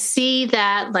 And I see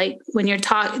that when you're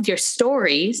talking your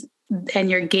stories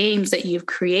and your games that you've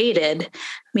created,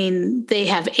 they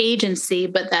have agency,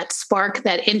 but that spark,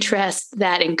 that interest,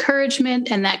 that encouragement,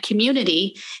 and that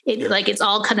community, it's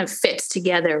all kind of fits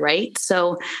together, right?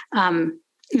 So,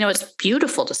 it's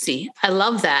beautiful to see. I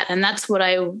love that. And that's what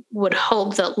I would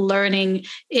hope that learning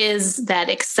is, that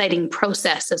exciting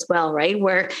process as well, right?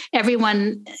 Where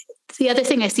everyone, the other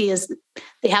thing I see is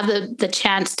they have the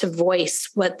chance to voice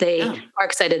what they are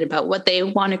excited about, what they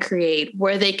want to create,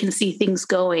 where they can see things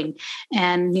going.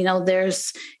 And,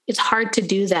 it's hard to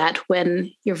do that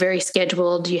when you're very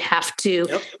scheduled. You have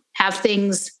to have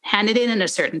things handed in a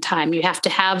certain time. You have to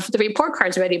have the report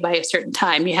cards ready by a certain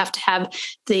time. You have to have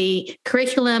the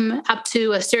curriculum up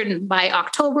to by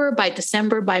October, by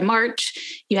December, by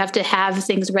March. You have to have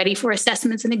things ready for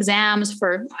assessments and exams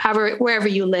for wherever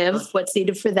you live, what's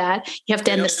needed for that. You have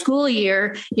to end the school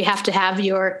year. You have to have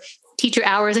your teacher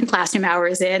hours and classroom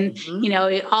hours in,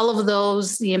 all of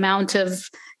those, the amount of,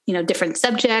 different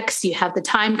subjects, you have the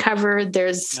time covered.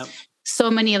 There's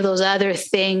so many of those other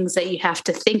things that you have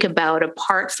to think about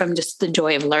apart from just the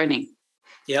joy of learning.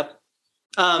 Yep.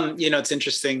 It's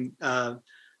interesting. I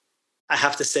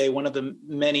have to say one of the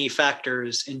many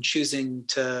factors in choosing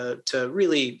to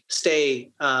really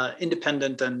stay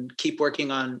independent and keep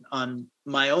working on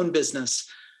my own business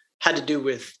had to do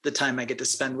with the time I get to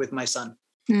spend with my son.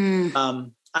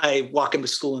 I walk him to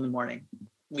school in the morning.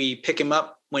 We pick him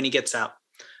up when he gets out.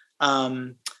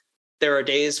 There are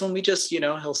days when we just,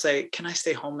 he'll say, can I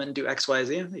stay home and do X, Y,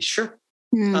 Z? Sure.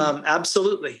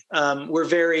 Absolutely. We're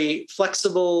very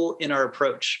flexible in our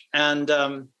approach.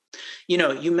 And,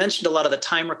 you mentioned a lot of the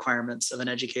time requirements of an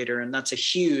educator, and that's a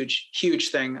huge, huge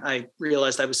thing. I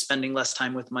realized I was spending less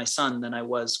time with my son than I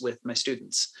was with my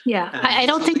students. Yeah. I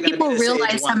don't think people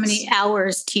realize how many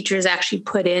hours teachers actually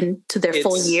put into their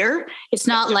full year. It's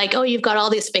not like, oh, you've got all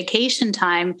this vacation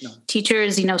time. No.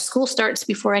 Teachers, school starts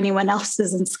before anyone else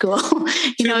is in school.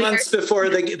 2 months before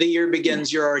the year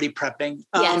begins, you're already prepping.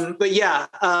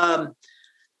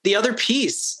 The other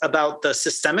piece about the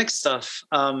systemic stuff,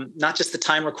 not just the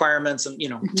time requirements and,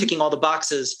 ticking all the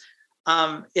boxes,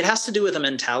 it has to do with a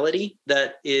mentality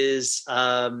that is,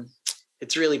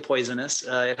 it's really poisonous.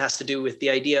 It has to do with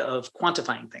the idea of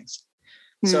quantifying things.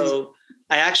 So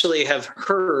I actually have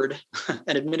heard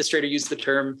an administrator use the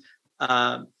term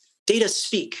data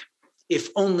speak, if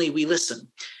only we listen.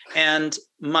 And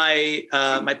my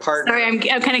partner. Sorry, I'm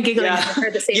kind of giggling.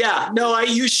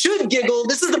 You should giggle.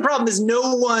 This is the problem: is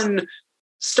no one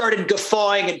started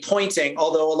guffawing and pointing,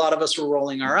 although a lot of us were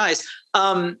rolling our eyes.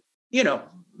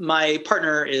 my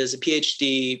partner is a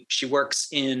PhD. She works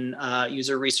in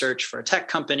user research for a tech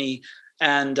company.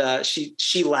 And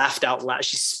she laughed out loud.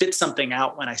 She spit something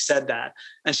out when I said that.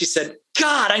 And she said,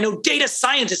 God, I know data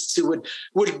scientists who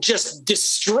would just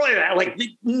destroy that. Like,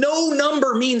 no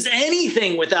number means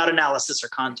anything without analysis or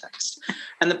context.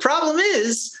 And the problem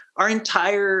is our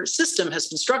entire system has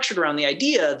been structured around the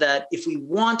idea that if we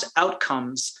want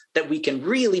outcomes that we can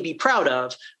really be proud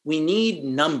of, we need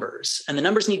numbers, and the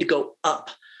numbers need to go up.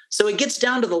 So it gets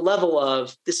down to the level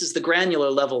of, this is the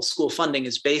granular level school funding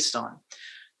is based on.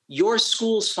 Your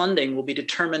school's funding will be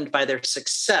determined by their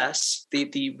success,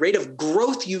 the rate of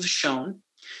growth you've shown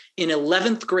in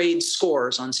 11th grade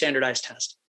scores on standardized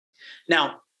tests.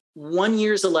 Now, 1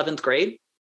 year's 11th grade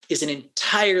is an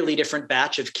entirely different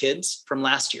batch of kids from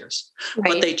last year's,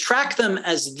 right. But they track them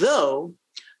as though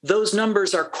those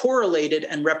numbers are correlated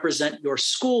and represent your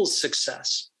school's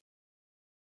success,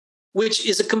 which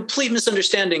is a complete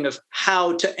misunderstanding of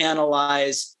how to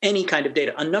analyze any kind of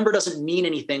data. A number doesn't mean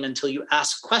anything until you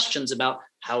ask questions about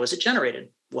how is it generated?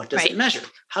 What does it measure?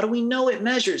 How do we know it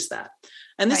measures that?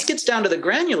 And this gets down to the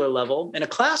granular level in a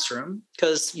classroom,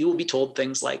 because you will be told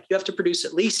things like, you have to produce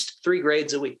at least 3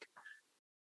 grades a week.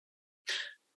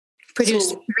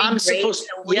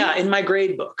 In my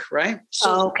grade book, right?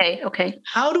 So okay.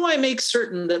 How do I make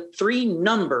certain that 3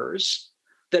 numbers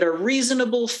that are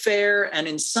reasonable, fair, and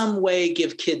in some way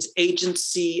give kids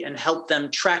agency and help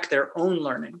them track their own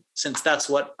learning, since that's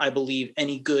what I believe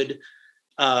any good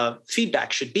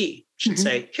feedback should be. Should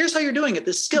say, here's how you're doing at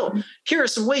this skill. Here are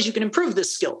some ways you can improve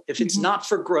this skill. If it's not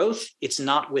for growth, it's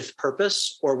not with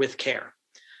purpose or with care.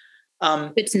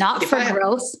 It's not for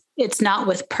growth. It's not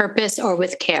with purpose or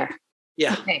with care.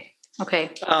 Yeah.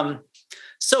 Okay.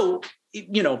 So,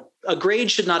 a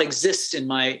grade should not exist in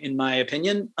my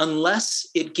opinion, unless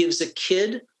it gives a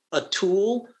kid a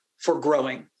tool for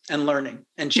growing and learning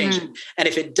and changing. And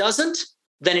if it doesn't,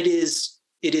 then it is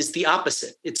the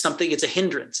opposite. It's a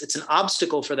hindrance. It's an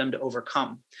obstacle for them to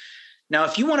overcome. Now,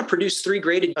 if you want to produce 3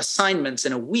 graded assignments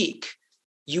in a week,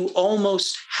 you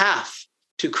almost have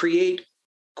to create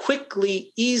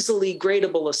quickly, easily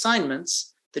gradable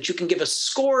assignments that you can give a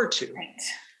score to. Right.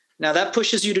 Now, that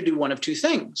pushes you to do one of 2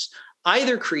 things.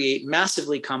 Either create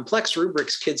massively complex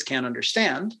rubrics kids can't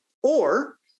understand,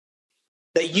 or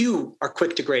that you are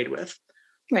quick to grade with,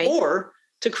 or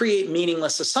to create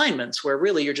meaningless assignments where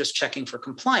really you're just checking for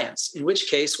compliance, in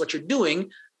which case what you're doing,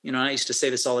 I used to say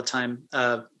this all the time.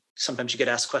 Sometimes you get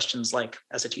asked questions like,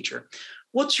 as a teacher,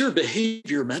 what's your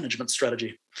behavior management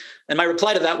strategy? And my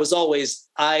reply to that was always,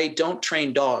 I don't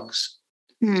train dogs.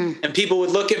 And people would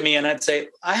look at me and I'd say,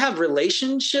 I have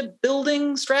relationship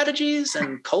building strategies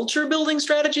and culture building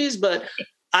strategies, but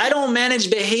I don't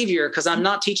manage behavior because I'm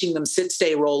not teaching them sit,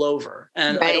 stay, roll over.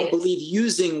 And I don't believe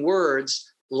using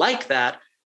words like that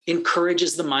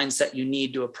encourages the mindset you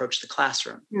need to approach the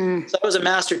classroom. So I was a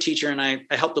master teacher, and I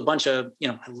helped a bunch of,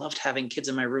 I loved having kids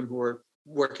in my room who were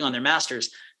working on their masters,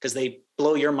 because they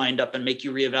blow your mind up and make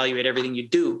you reevaluate everything you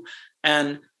do.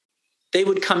 And they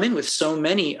would come in with so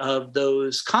many of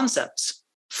those concepts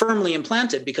firmly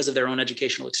implanted because of their own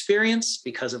educational experience,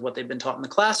 because of what they've been taught in the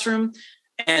classroom,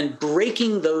 and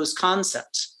breaking those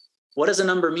concepts. What does a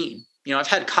number mean? I've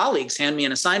had colleagues hand me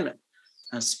an assignment.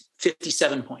 That's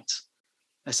 57 points.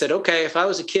 I said, okay, if I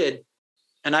was a kid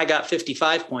and I got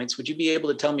 55 points, would you be able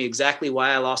to tell me exactly why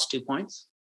I lost 2 points?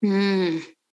 And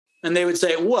they would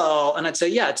say, well, and I'd say,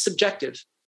 yeah, it's subjective.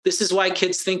 This is why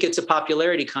kids think it's a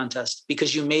popularity contest,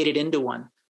 because you made it into one,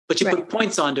 but you put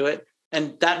points onto it.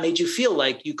 And that made you feel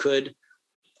like you could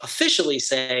officially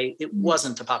say it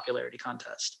wasn't a popularity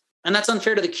contest. And that's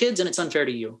unfair to the kids, and it's unfair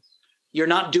to you. You're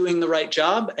not doing the right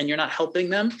job, and you're not helping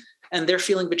them, and they're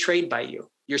feeling betrayed by you.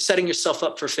 You're setting yourself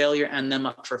up for failure and them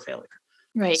up for failure.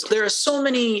 Right. So there are so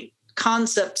many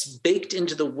concepts baked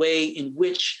into the way in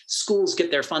which schools get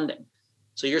their funding.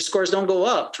 So your scores don't go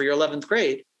up for your 11th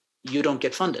grade, you don't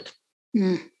get funded.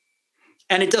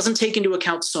 And it doesn't take into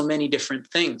account so many different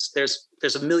things.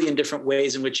 There's a million different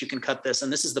ways in which you can cut this.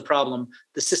 And this is the problem.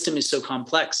 The system is so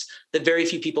complex that very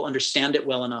few people understand it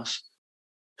well enough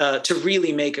to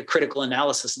really make a critical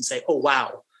analysis and say, oh,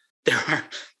 wow,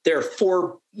 there are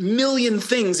 4 million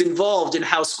things involved in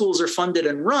how schools are funded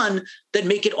and run that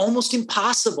make it almost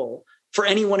impossible for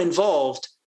anyone involved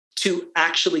to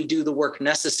actually do the work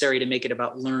necessary to make it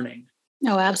about learning.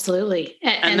 Oh, absolutely.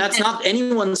 And that's not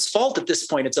anyone's fault at this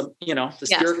point. It's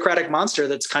this bureaucratic monster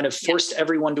that's kind of forced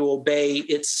everyone to obey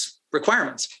its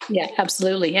requirements. Yeah,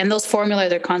 absolutely. And those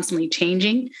formulas are constantly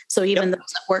changing. So even those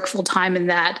that work full time in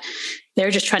that,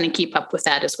 they're just trying to keep up with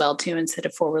that as well too, instead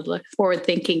of forward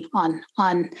thinking on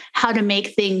how to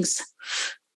make things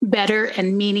better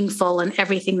and meaningful, and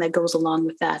everything that goes along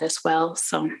with that as well.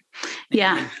 So,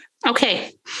 yeah.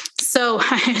 Okay. So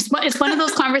it's one of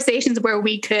those conversations where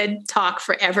we could talk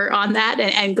forever on that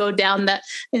and go down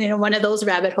one of those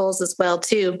rabbit holes as well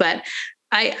too. But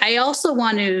I also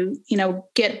want to,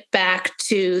 get back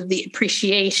to the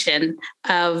appreciation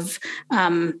of,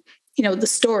 the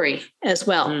story as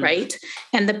well, right?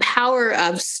 And the power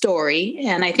of story.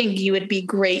 And I think you would be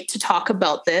great to talk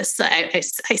about this. I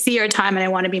see our time and I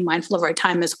want to be mindful of our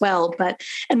time as well.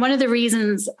 And one of the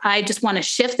reasons I just want to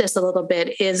shift this a little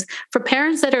bit is for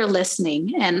parents that are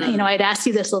listening. And, I'd asked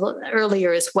you this a little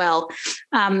earlier as well.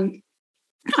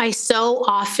 I so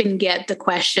often get the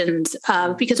questions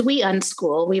because we've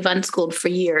unschooled for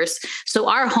years. So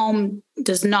our home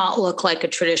does not look like a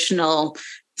traditional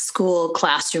school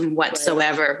classroom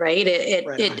whatsoever, right?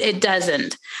 It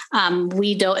doesn't.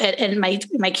 We don't, and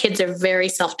my kids are very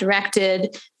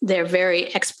self-directed. They're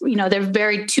very, they're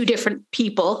very two different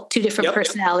people, two different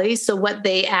personalities. So what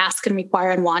they ask and require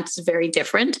and want is very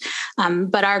different.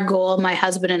 But our goal, my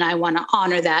husband and I want to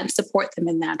honor that and support them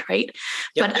in that, right?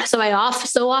 But so I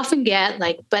so often get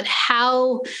but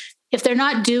how, if they're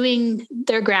not doing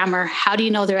their grammar, how do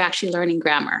you know they're actually learning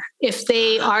grammar? If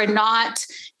they are not,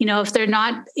 if they're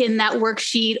not in that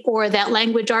worksheet or that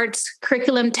language arts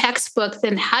curriculum textbook,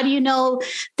 then how do you know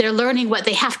they're learning what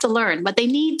they have to learn, what they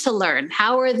need to learn?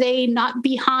 How are they not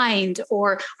behind?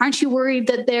 Or aren't you worried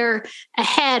that they're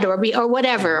ahead or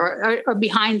whatever, or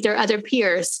behind their other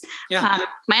peers? Yeah.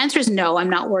 My answer is no, I'm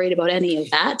not worried about any of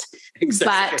that.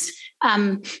 Exactly.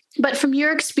 But from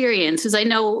your experiences, I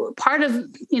know part of,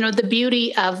 the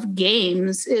beauty of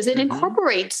games is it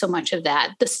incorporates so much of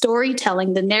that, the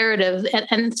storytelling, the narrative,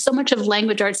 and so much of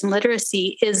language arts and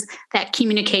literacy is that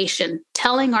communication,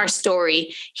 telling our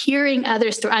story, hearing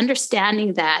others, through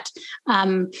understanding that,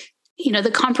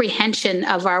 the comprehension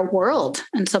of our world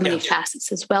in so many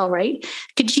facets as well, right?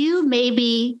 Could you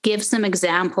maybe give some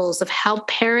examples of how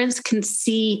parents can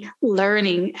see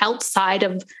learning outside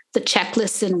of the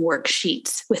checklists and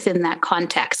worksheets within that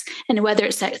context? And whether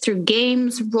it's through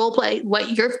games, role play, what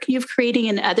you've creating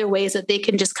in other ways that they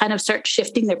can just kind of start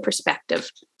shifting their perspective.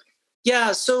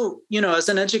 Yeah. So, as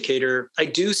an educator, I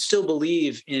do still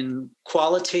believe in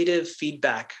qualitative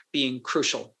feedback being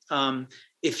crucial.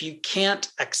 If you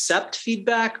can't accept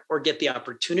feedback or get the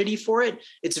opportunity for it,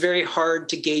 it's very hard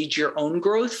to gauge your own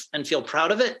growth and feel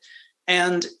proud of it.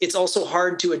 And it's also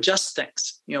hard to adjust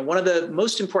things. One of the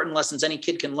most important lessons any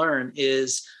kid can learn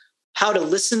is how to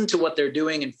listen to what they're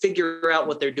doing and figure out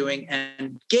what they're doing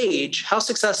and gauge how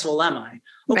successful am I?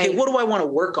 Okay, right. What do I want to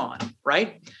work on,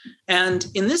 right? And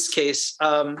in this case,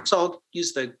 so I'll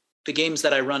use the games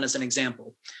that I run as an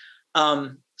example.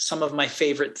 Some of my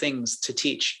favorite things to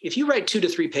teach. If you write 2 to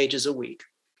 3 pages a week,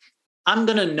 I'm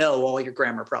going to know all your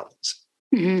grammar problems.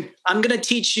 Mm-hmm. I'm going to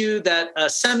teach you that a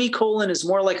semicolon is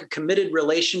more like a committed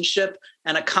relationship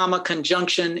and a comma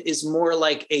conjunction is more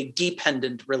like a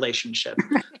dependent relationship.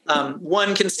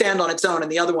 One can stand on its own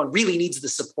and the other one really needs the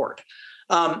support.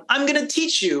 I'm going to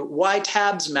teach you why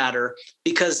tabs matter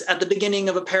because at the beginning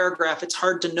of a paragraph, it's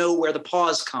hard to know where the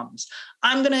pause comes.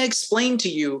 I'm going to explain to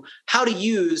you how to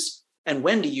use and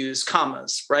when to use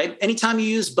commas, right? Anytime you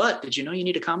use but, did you know you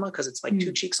need a comma? Because it's like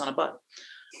 2 cheeks on a butt.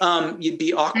 You'd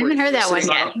be awkward. I haven't heard that one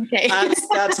yet. Okay.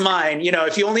 That's mine.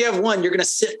 If you only have one, you're going to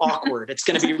sit awkward. It's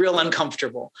going to be real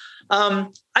uncomfortable. I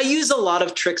use a lot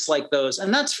of tricks like those,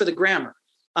 and that's for the grammar.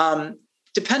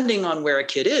 Depending on where a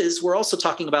kid is, we're also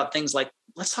talking about things like,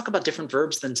 let's talk about different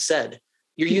verbs than said.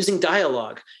 You're using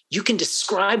dialogue. You can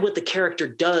describe what the character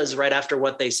does right after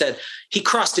what they said. He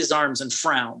crossed his arms and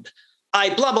frowned.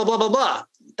 I blah, blah, blah, blah, blah.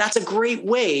 That's a great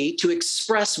way to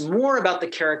express more about the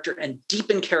character and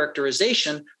deepen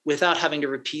characterization without having to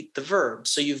repeat the verb.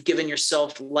 So you've given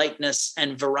yourself lightness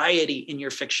and variety in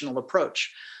your fictional approach.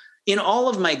 In all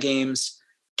of my games,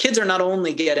 kids are not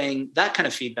only getting that kind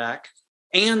of feedback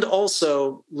and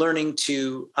also learning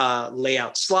to lay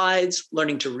out slides,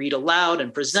 learning to read aloud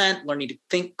and present, learning to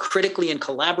think critically and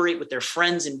collaborate with their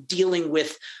friends in dealing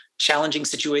with challenging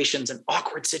situations and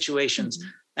awkward situations. Mm-hmm.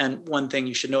 And one thing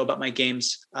you should know about my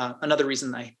games, another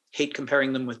reason I hate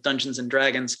comparing them with Dungeons and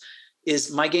Dragons,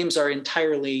 is my games are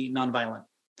entirely nonviolent.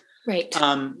 Right.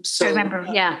 So I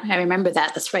remember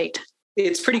that. That's right.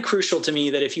 It's pretty crucial to me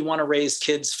that if you want to raise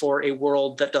kids for a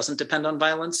world that doesn't depend on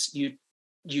violence, you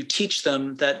teach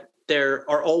them that there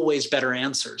are always better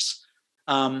answers.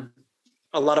 A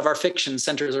lot of our fiction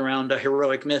centers around a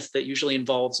heroic myth that usually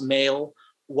involves male,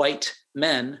 white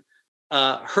men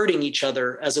hurting each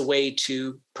other as a way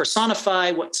to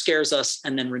personify what scares us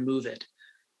and then remove it.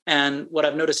 And what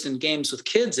I've noticed in games with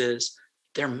kids is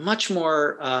they're much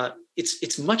more,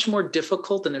 it's much more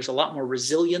difficult, and there's a lot more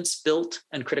resilience built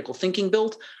and critical thinking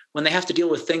built when they have to deal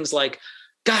with things like,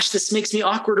 gosh, this makes me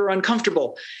awkward or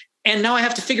uncomfortable. And now I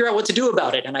have to figure out what to do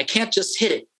about it. And I can't just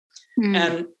hit it.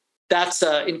 And that's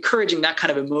encouraging that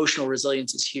kind of emotional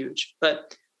resilience is huge.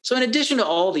 But so in addition to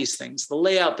all these things, the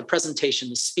layout, the presentation,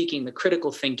 the speaking, the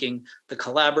critical thinking, the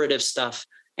collaborative stuff,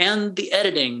 and the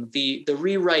editing, the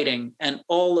rewriting, and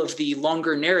all of the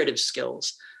longer narrative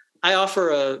skills, I offer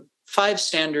a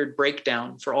 5-standard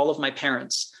breakdown for all of my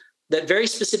parents that very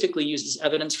specifically uses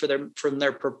evidence from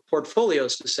their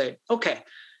portfolios to say, okay,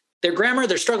 their grammar,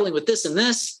 they're struggling with this and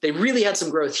this. They really had some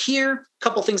growth here. A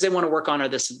couple things they want to work on are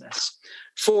this and this.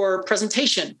 For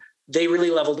presentation, they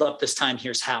really leveled up this time.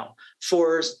 Here's how.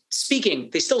 For speaking,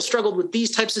 they still struggled with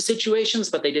these types of situations,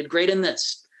 but they did great in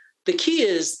this. The key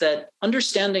is that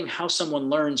understanding how someone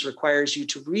learns requires you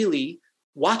to really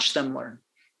watch them learn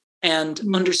and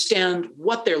understand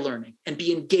what they're learning and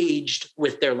be engaged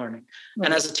with their learning. Right.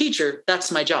 And as a teacher,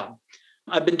 that's my job.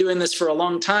 I've been doing this for a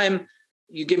long time.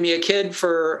 You give me a kid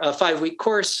for a 5-week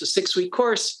course, a 6-week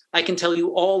course, I can tell you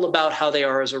all about how they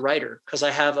are as a writer because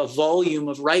I have a volume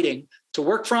of writing to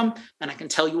work from, and I can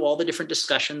tell you all the different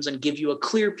discussions and give you a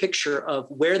clear picture of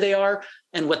where they are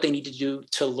and what they need to do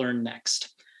to learn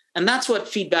next. And that's what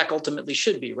feedback ultimately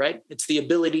should be, right? It's the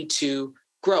ability to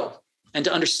grow and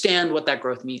to understand what that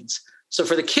growth means. So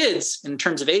for the kids, in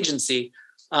terms of agency,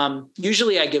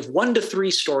 usually I give 1 to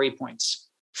 3 story points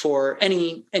for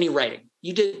any writing.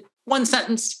 You did 1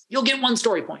 sentence, you'll get 1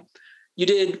 story point. You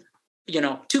did,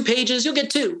 2 pages, you'll get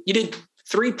 2. You did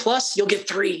 3+, you'll get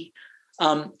 3.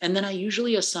 And then I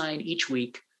usually assign each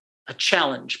week a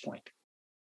challenge point.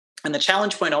 And the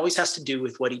challenge point always has to do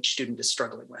with what each student is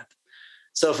struggling with.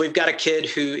 So if we've got a kid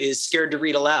who is scared to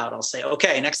read aloud, I'll say,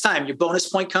 okay, next time your bonus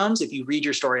point comes if you read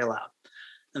your story aloud.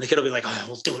 And the kid will be like, oh,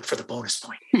 we'll do it for the bonus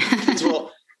point.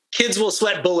 Kids will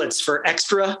sweat bullets for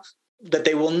extra that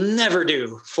they will never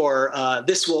do for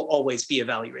this will always be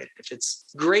evaluated. If it's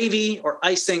gravy or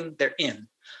icing, they're in.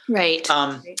 Right.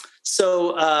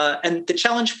 So, and the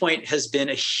challenge point has been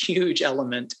a huge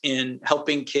element in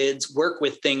helping kids work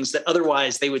with things that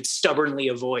otherwise they would stubbornly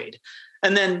avoid.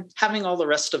 And then having all the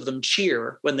rest of them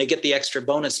cheer when they get the extra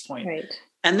bonus point. Right.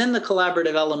 And then the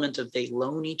collaborative element of they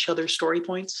loan each other story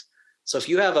points. So if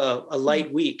you have a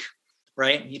light week,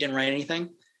 right, you didn't write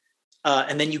anything,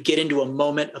 and then you get into a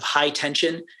moment of high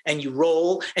tension and you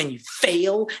roll and you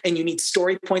fail and you need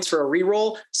story points for a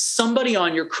reroll, somebody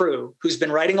on your crew who's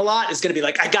been writing a lot is going to be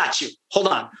like, I got you. Hold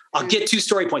on. I'll get 2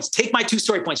 story points. Take my 2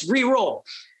 story points, reroll.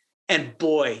 And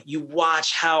boy, you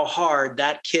watch how hard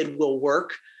that kid will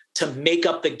work to make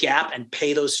up the gap and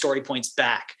pay those story points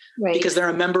back. Right. Because they're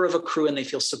a member of a crew and they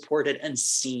feel supported and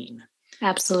seen.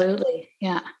 Absolutely.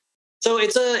 Yeah. So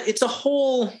it's a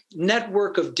whole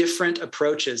network of different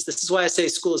approaches. This is why I say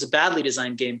school is a badly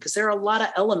designed game, because there are a lot of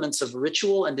elements of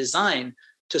ritual and design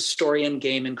to story and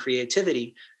game and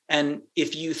creativity. And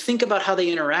if you think about how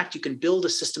they interact, you can build a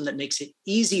system that makes it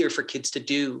easier for kids to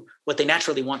do what they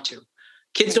naturally want to.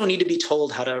 Kids don't need to be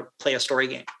told how to play a story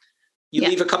game. You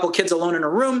leave a couple kids alone in a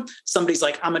room. Somebody's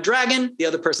like, I'm a dragon. The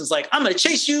other person's like, I'm going to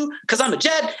chase you because I'm a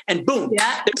Jed. And boom,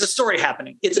 there's a story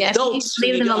happening. It's adults.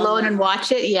 Leave them alone and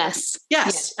watch it.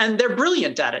 Yes. And they're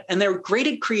brilliant at it. And they're great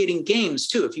at creating games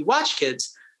too. If you watch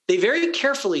kids, they very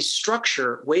carefully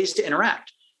structure ways to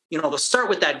interact. They'll start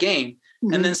with that game.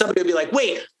 Mm-hmm. And then somebody will be like,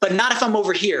 wait, but not if I'm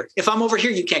over here. If I'm over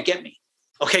here, you can't get me.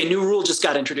 Okay, new rule just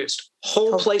got introduced.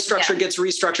 Whole play structure gets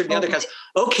restructured. The other guy's,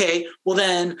 okay, well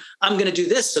then I'm going to do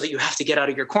this so that you have to get out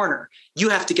of your corner. You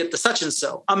have to get the such and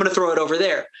so. I'm going to throw it over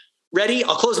there. Ready?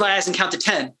 I'll close my eyes and count to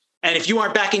 10. And if you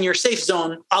aren't back in your safe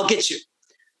zone, I'll get you.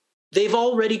 They've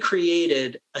already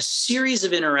created a series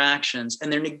of interactions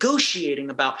and they're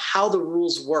negotiating about how the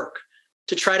rules work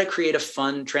to try to create a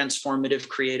fun, transformative,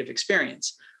 creative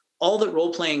experience. All that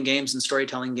role-playing games and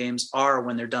storytelling games are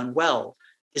when they're done well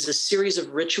is a series of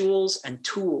rituals and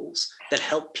tools that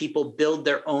help people build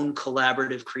their own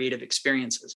collaborative, creative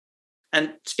experiences.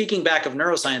 And speaking back of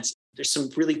neuroscience, there's some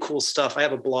really cool stuff. I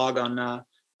have a blog on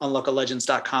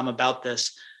localegends.com about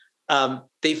this.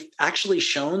 They've actually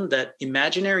shown that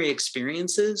imaginary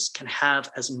experiences can have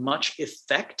as much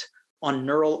effect on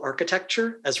neural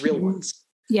architecture as real ones.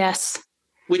 Yes.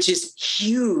 Which is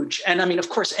huge. And I mean, of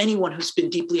course, anyone who's been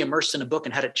deeply immersed in a book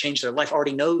and had it change their life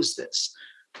already knows this.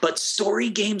 But story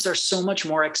games are so much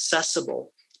more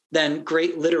accessible than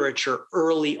great literature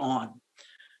early on.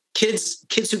 Kids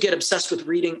who get obsessed with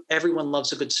reading, everyone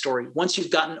loves a good story. Once you've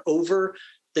gotten over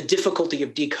the difficulty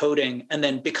of decoding and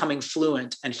then becoming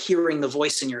fluent and hearing the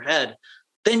voice in your head,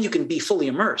 then you can be fully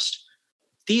immersed.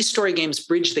 these story games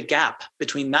bridge the gap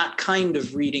between that kind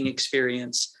of reading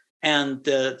experience and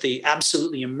the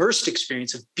absolutely immersed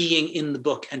experience of being in the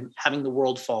book and having the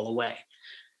world fall away.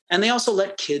 And they also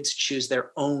let kids choose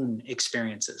their own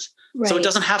experiences. Right. So it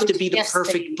doesn't have to be the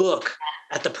perfect book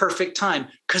at the perfect time,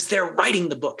 because they're writing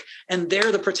the book and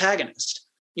they're the protagonist.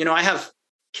 I have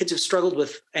kids who've struggled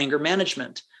with anger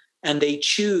management, and they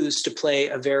choose to play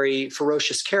a very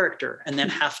ferocious character and then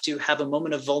have to have a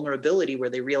moment of vulnerability where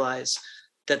they realize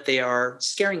that they are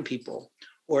scaring people,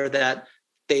 or that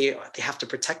they have to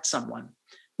protect someone.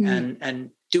 And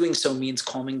doing so means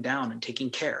calming down and taking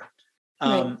care.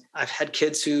 Right. I've had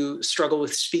kids who struggle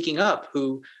with speaking up,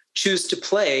 who choose to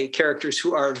play characters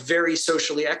who are very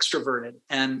socially extroverted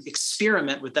and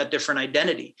experiment with that different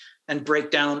identity and break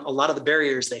down a lot of the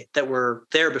barriers that were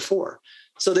there before.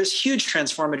 So there's huge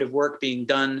transformative work being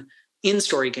done in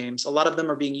story games. A lot of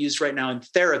them are being used right now in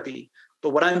therapy. But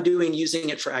what I'm doing, using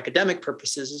it for academic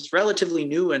purposes, is relatively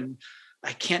new, and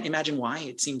I can't imagine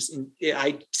why.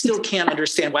 I still can't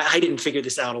understand why I didn't figure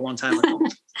this out a long time ago.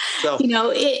 So,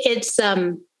 it's,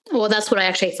 well, that's what I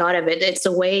actually thought of it. It's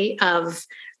a way of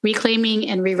reclaiming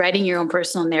and rewriting your own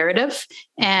personal narrative,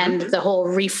 and the whole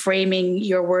reframing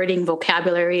your wording,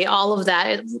 vocabulary, all of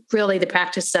that, really the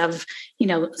practice of,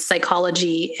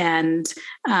 psychology and,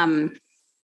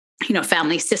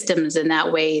 family systems in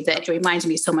that way. That reminds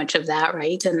me so much of that.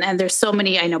 Right. And there's so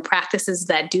many, I know, practices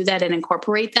that do that and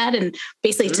incorporate that, and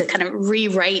basically to kind of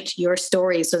rewrite your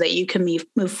story so that you can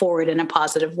move forward in a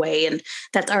positive way. And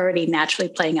that's already naturally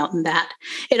playing out in that.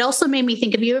 It also made me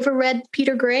think, have you ever read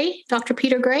Peter Gray, Dr.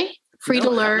 Peter Gray, Free to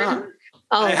Learn?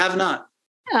 I have not.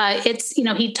 It's,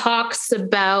 he talks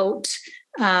about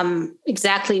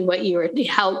exactly what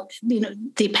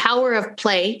the power of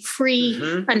play, free,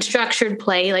 unstructured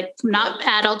play, like not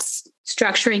adults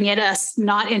structuring it, us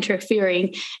not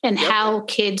interfering, and how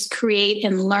kids create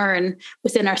and learn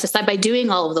within our society by doing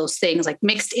all of those things, like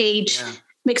mixed age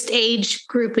age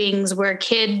groupings where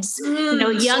kids,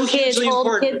 young kids,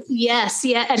 old kids,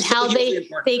 and how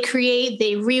they create,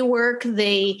 they rework,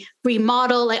 they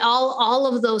remodel, like all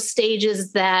of those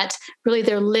stages that really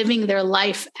they're living their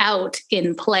life out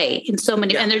in play in so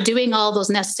many, and they're doing all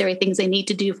those necessary things they need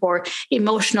to do for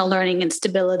emotional learning and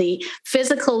stability,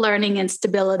 physical learning and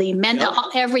stability, mental,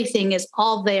 everything is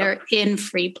all there in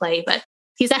free play. But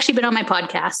he's actually been on my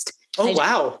podcast. Oh,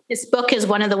 wow. His book is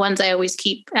one of the ones I always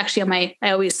keep actually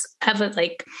I always have it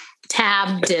like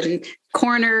tabbed and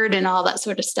cornered and all that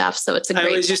sort of stuff. So it's I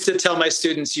always used to tell my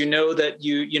students, that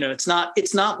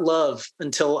it's not love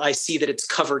until I see that it's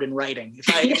covered in writing.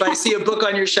 If I see a book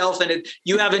on your shelf and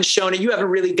you haven't shown it, you haven't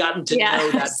really gotten to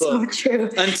know that book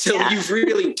until you've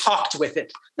really talked with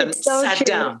it and sat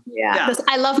down. Yeah.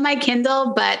 I love my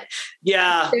Kindle, but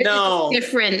it's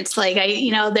different. Like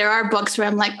there are books where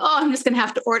I'm like, I'm just going to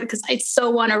have to order because I so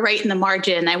want to write in the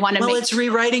margin. I want to it's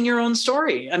rewriting your own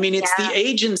story. I mean, it's the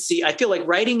agency. I feel like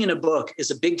writing in a book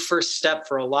is a big first step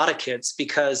for a lot of kids,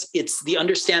 because it's the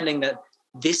understanding that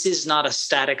this is not a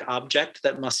static object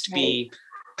that must be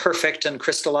perfect and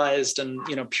crystallized and,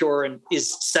 pure and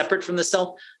is separate from the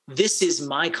self. This is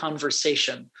my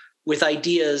conversation with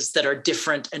ideas that are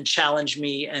different and challenge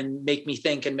me and make me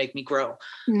think and make me grow.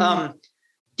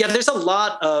 There's a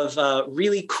lot of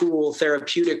really cool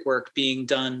therapeutic work being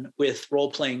done with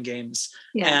role-playing games,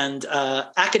 and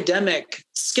academic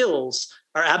skills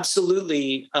are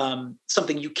absolutely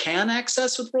something you can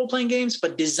access with role-playing games,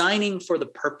 but designing for the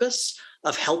purpose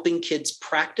of helping kids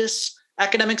practice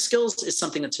academic skills is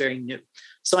something that's very new.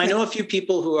 So I know a few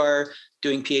people who are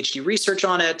doing PhD research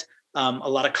on it. A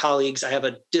lot of colleagues. I have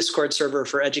a Discord server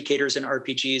for educators in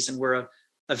RPGs, and we're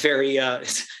a very,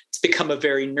 it's become a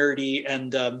very nerdy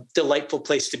and delightful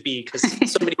place to be, because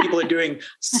so many people are doing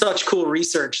such cool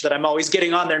research that I'm always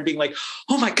getting on there and being like,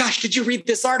 oh my gosh, did you read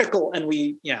this article? And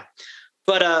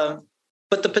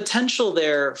but the potential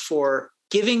there for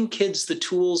giving kids the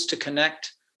tools to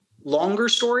connect longer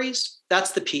stories,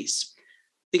 that's the piece.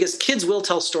 Because kids will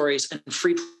tell stories and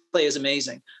free play is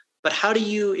amazing. But how do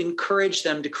you encourage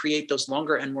them to create those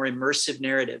longer and more immersive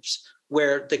narratives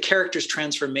where the character's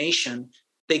transformation,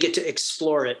 they get to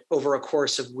explore it over a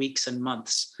course of weeks and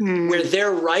months, where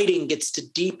their writing gets to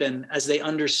deepen as they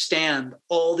understand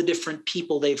all the different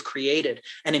people they've created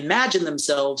and imagine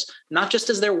themselves not just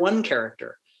as their one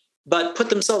character, but put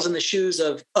themselves in the shoes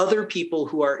of other people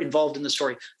who are involved in the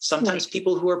story. Sometimes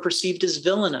people who are perceived as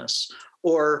villainous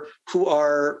or who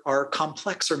are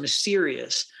complex or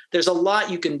mysterious. There's a lot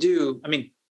you can do. I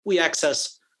mean, we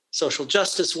access social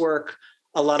justice work,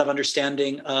 a lot of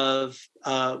understanding of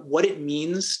what it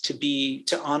means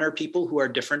to honor people who are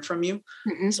different from you.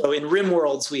 So in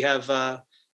RimWorlds, we have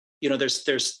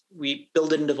we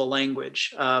build it into the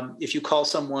language. If you call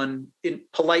someone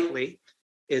politely,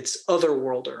 it's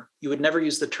otherworlder. You would never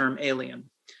use the term alien.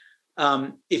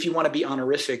 If you want to be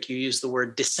honorific, you use the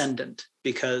word descendant,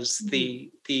 because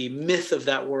the myth of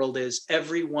that world is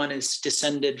everyone is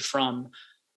descended from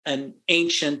an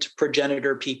ancient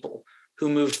progenitor people who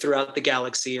moved throughout the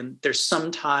galaxy. And there's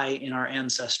some tie in our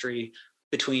ancestry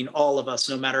between all of us,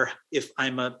 no matter if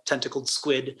I'm a tentacled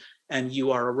squid and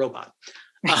you are a robot.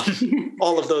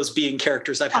 All of those being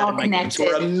characters I've had in my games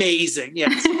were amazing.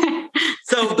 Yes.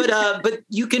 So, but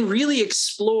you can really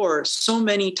explore so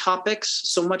many topics,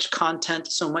 so much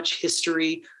content, so much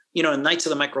history. In Knights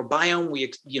of the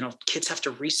Microbiome, kids have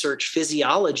to research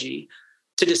physiology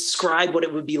to describe what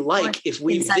it would be like if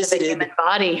we visited the human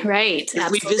body, right?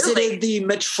 If we visited the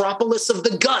metropolis of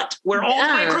the gut, where all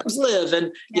microbes live,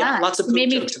 and lots of poop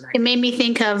jokes in there. It made me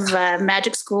think of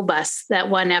Magic School Bus,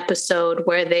 that one episode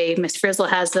where Miss Frizzle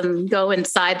has them go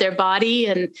inside their body,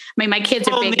 and my kids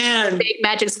are big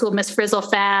Magic School Miss Frizzle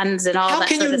fans, and all that. How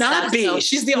can you not be? So,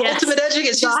 she's the ultimate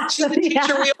educator. She's the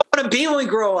teacher we all want to be when we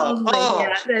grow up.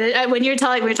 When we were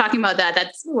talking about that,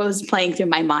 that's what was playing through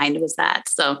my mind was that.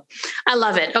 So I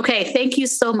love it. Okay. Thank you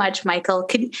so much, Michael.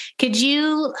 Could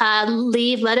you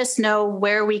let us know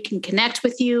where we can connect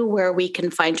with you, where we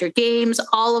can find your games,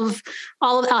 all of,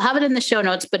 I'll have it in the show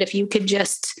notes, but if you could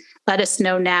just let us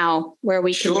know now where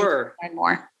we can find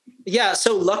more. Yeah.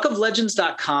 So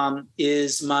luckoflegends.com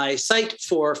is my site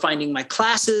for finding my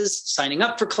classes, signing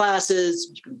up for classes.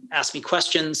 You can ask me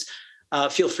questions.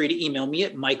 Feel free to email me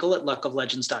at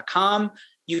michael@luckoflegends.com.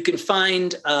 You can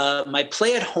find my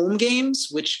play at home games,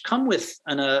 which come with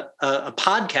a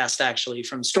podcast, actually,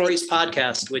 from Stories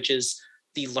Podcast, which is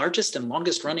the largest and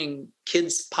longest running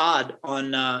kids pod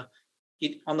on the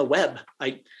web.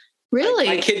 Really?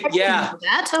 My kid,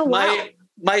 Oh, wow.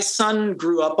 My son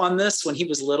grew up on this when he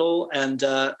was little, and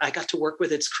I got to work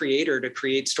with its creator to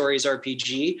create Stories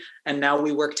RPG. And now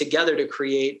we work together to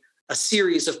create a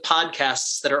series of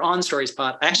podcasts that are on Stories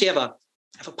Pod. I actually have a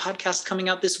podcast coming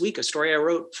out this week. A story I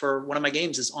wrote for one of my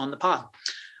games is on the pod.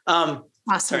 Awesome.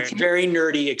 Sorry, very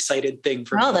nerdy, excited thing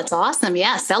for me. Oh, that's awesome.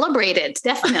 Yeah. Celebrate it.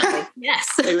 Definitely. Yes.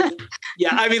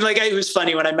 It was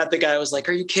funny when I met the guy. I was like,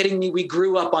 are you kidding me? We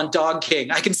grew up on Dog King.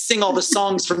 I can sing all the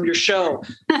songs from your show.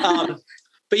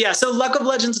 But yeah, so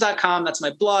luckoflegends.com. That's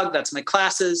my blog. That's my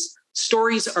classes.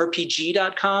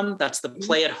 Storiesrpg.com. That's the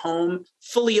play at home,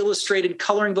 fully illustrated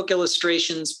coloring book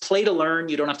illustrations, play to learn.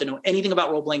 You don't have to know anything about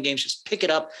role-playing games. Just pick it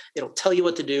up. It'll tell you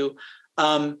what to do.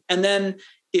 And then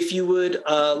if you would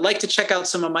like to check out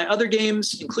some of my other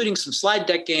games, including some slide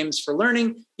deck games for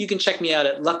learning, you can check me out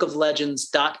at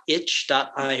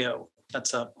luckoflegends.itch.io.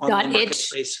 That's a online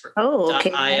marketplace for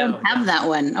okay. I don't have that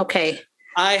one. Okay.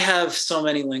 I have so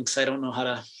many links. I don't know how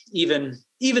to even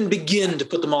begin to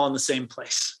put them all in the same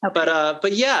place. Okay.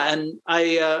 But yeah, and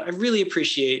I really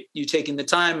appreciate you taking the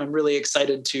time. I'm really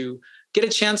excited to get a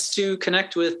chance to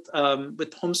connect with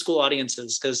homeschool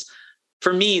audiences, because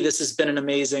for me, this has been an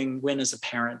amazing win as a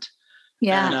parent.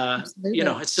 Yeah,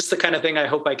 and it's just the kind of thing I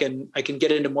hope I can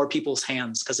get into more people's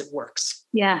hands, because it works.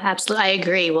 Yeah, absolutely. I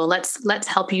agree. Well, let's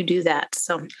help you do that.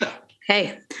 So.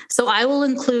 Okay, so I will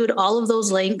include all of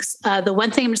those links. The one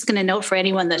thing I'm just going to note for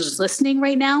anyone that's listening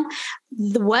right now,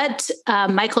 what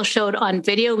Michael showed on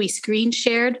video, we screen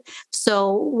shared.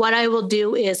 So what I will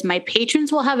do is my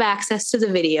patrons will have access to the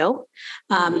video.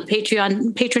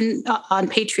 Patron on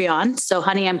Patreon. So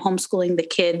Honey, I'm Homeschooling the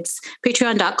Kids,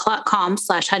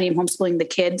 patreon.com/Honey, I'm Homeschooling the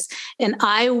Kids. And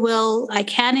I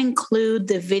can include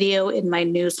the video in my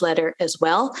newsletter as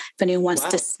well, if anyone wants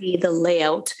to see the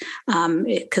layout.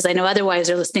 Because I know otherwise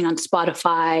they're listening on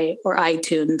Spotify or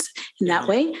iTunes in that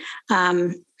way.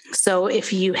 So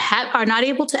if you are not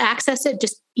able to access it,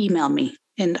 just email me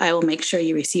and I will make sure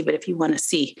you receive it if you want to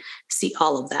see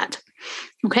all of that.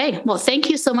 Okay. Well, thank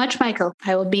you so much, Michael.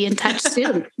 I will be in touch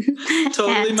soon.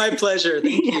 Totally my pleasure.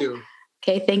 Thank you.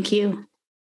 Okay. Thank you.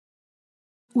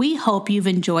 We hope you've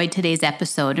enjoyed today's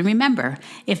episode. And remember,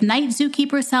 if Night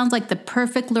Zookeeper sounds like the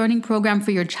perfect learning program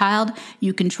for your child,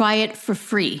 you can try it for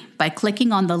free by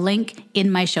clicking on the link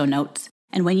in my show notes.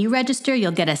 And when you register,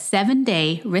 you'll get a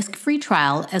 7-day risk-free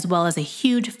trial, as well as a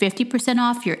huge 50%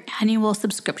 off your annual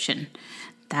subscription.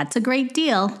 That's a great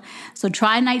deal. So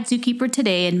try Night Zookeeper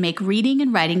today and make reading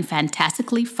and writing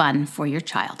fantastically fun for your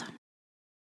child.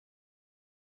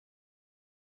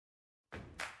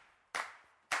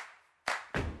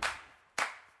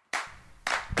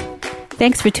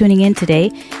 Thanks for tuning in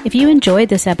today. If you enjoyed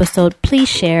this episode, please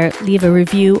share, leave a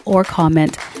review or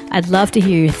comment. I'd love to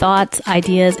hear your thoughts,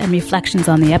 ideas, and reflections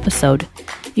on the episode.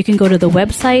 You can go to the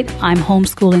website,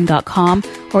 imhomeschooling.com,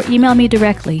 or email me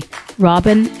directly,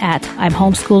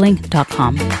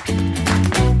 robin@imhomeschooling.com.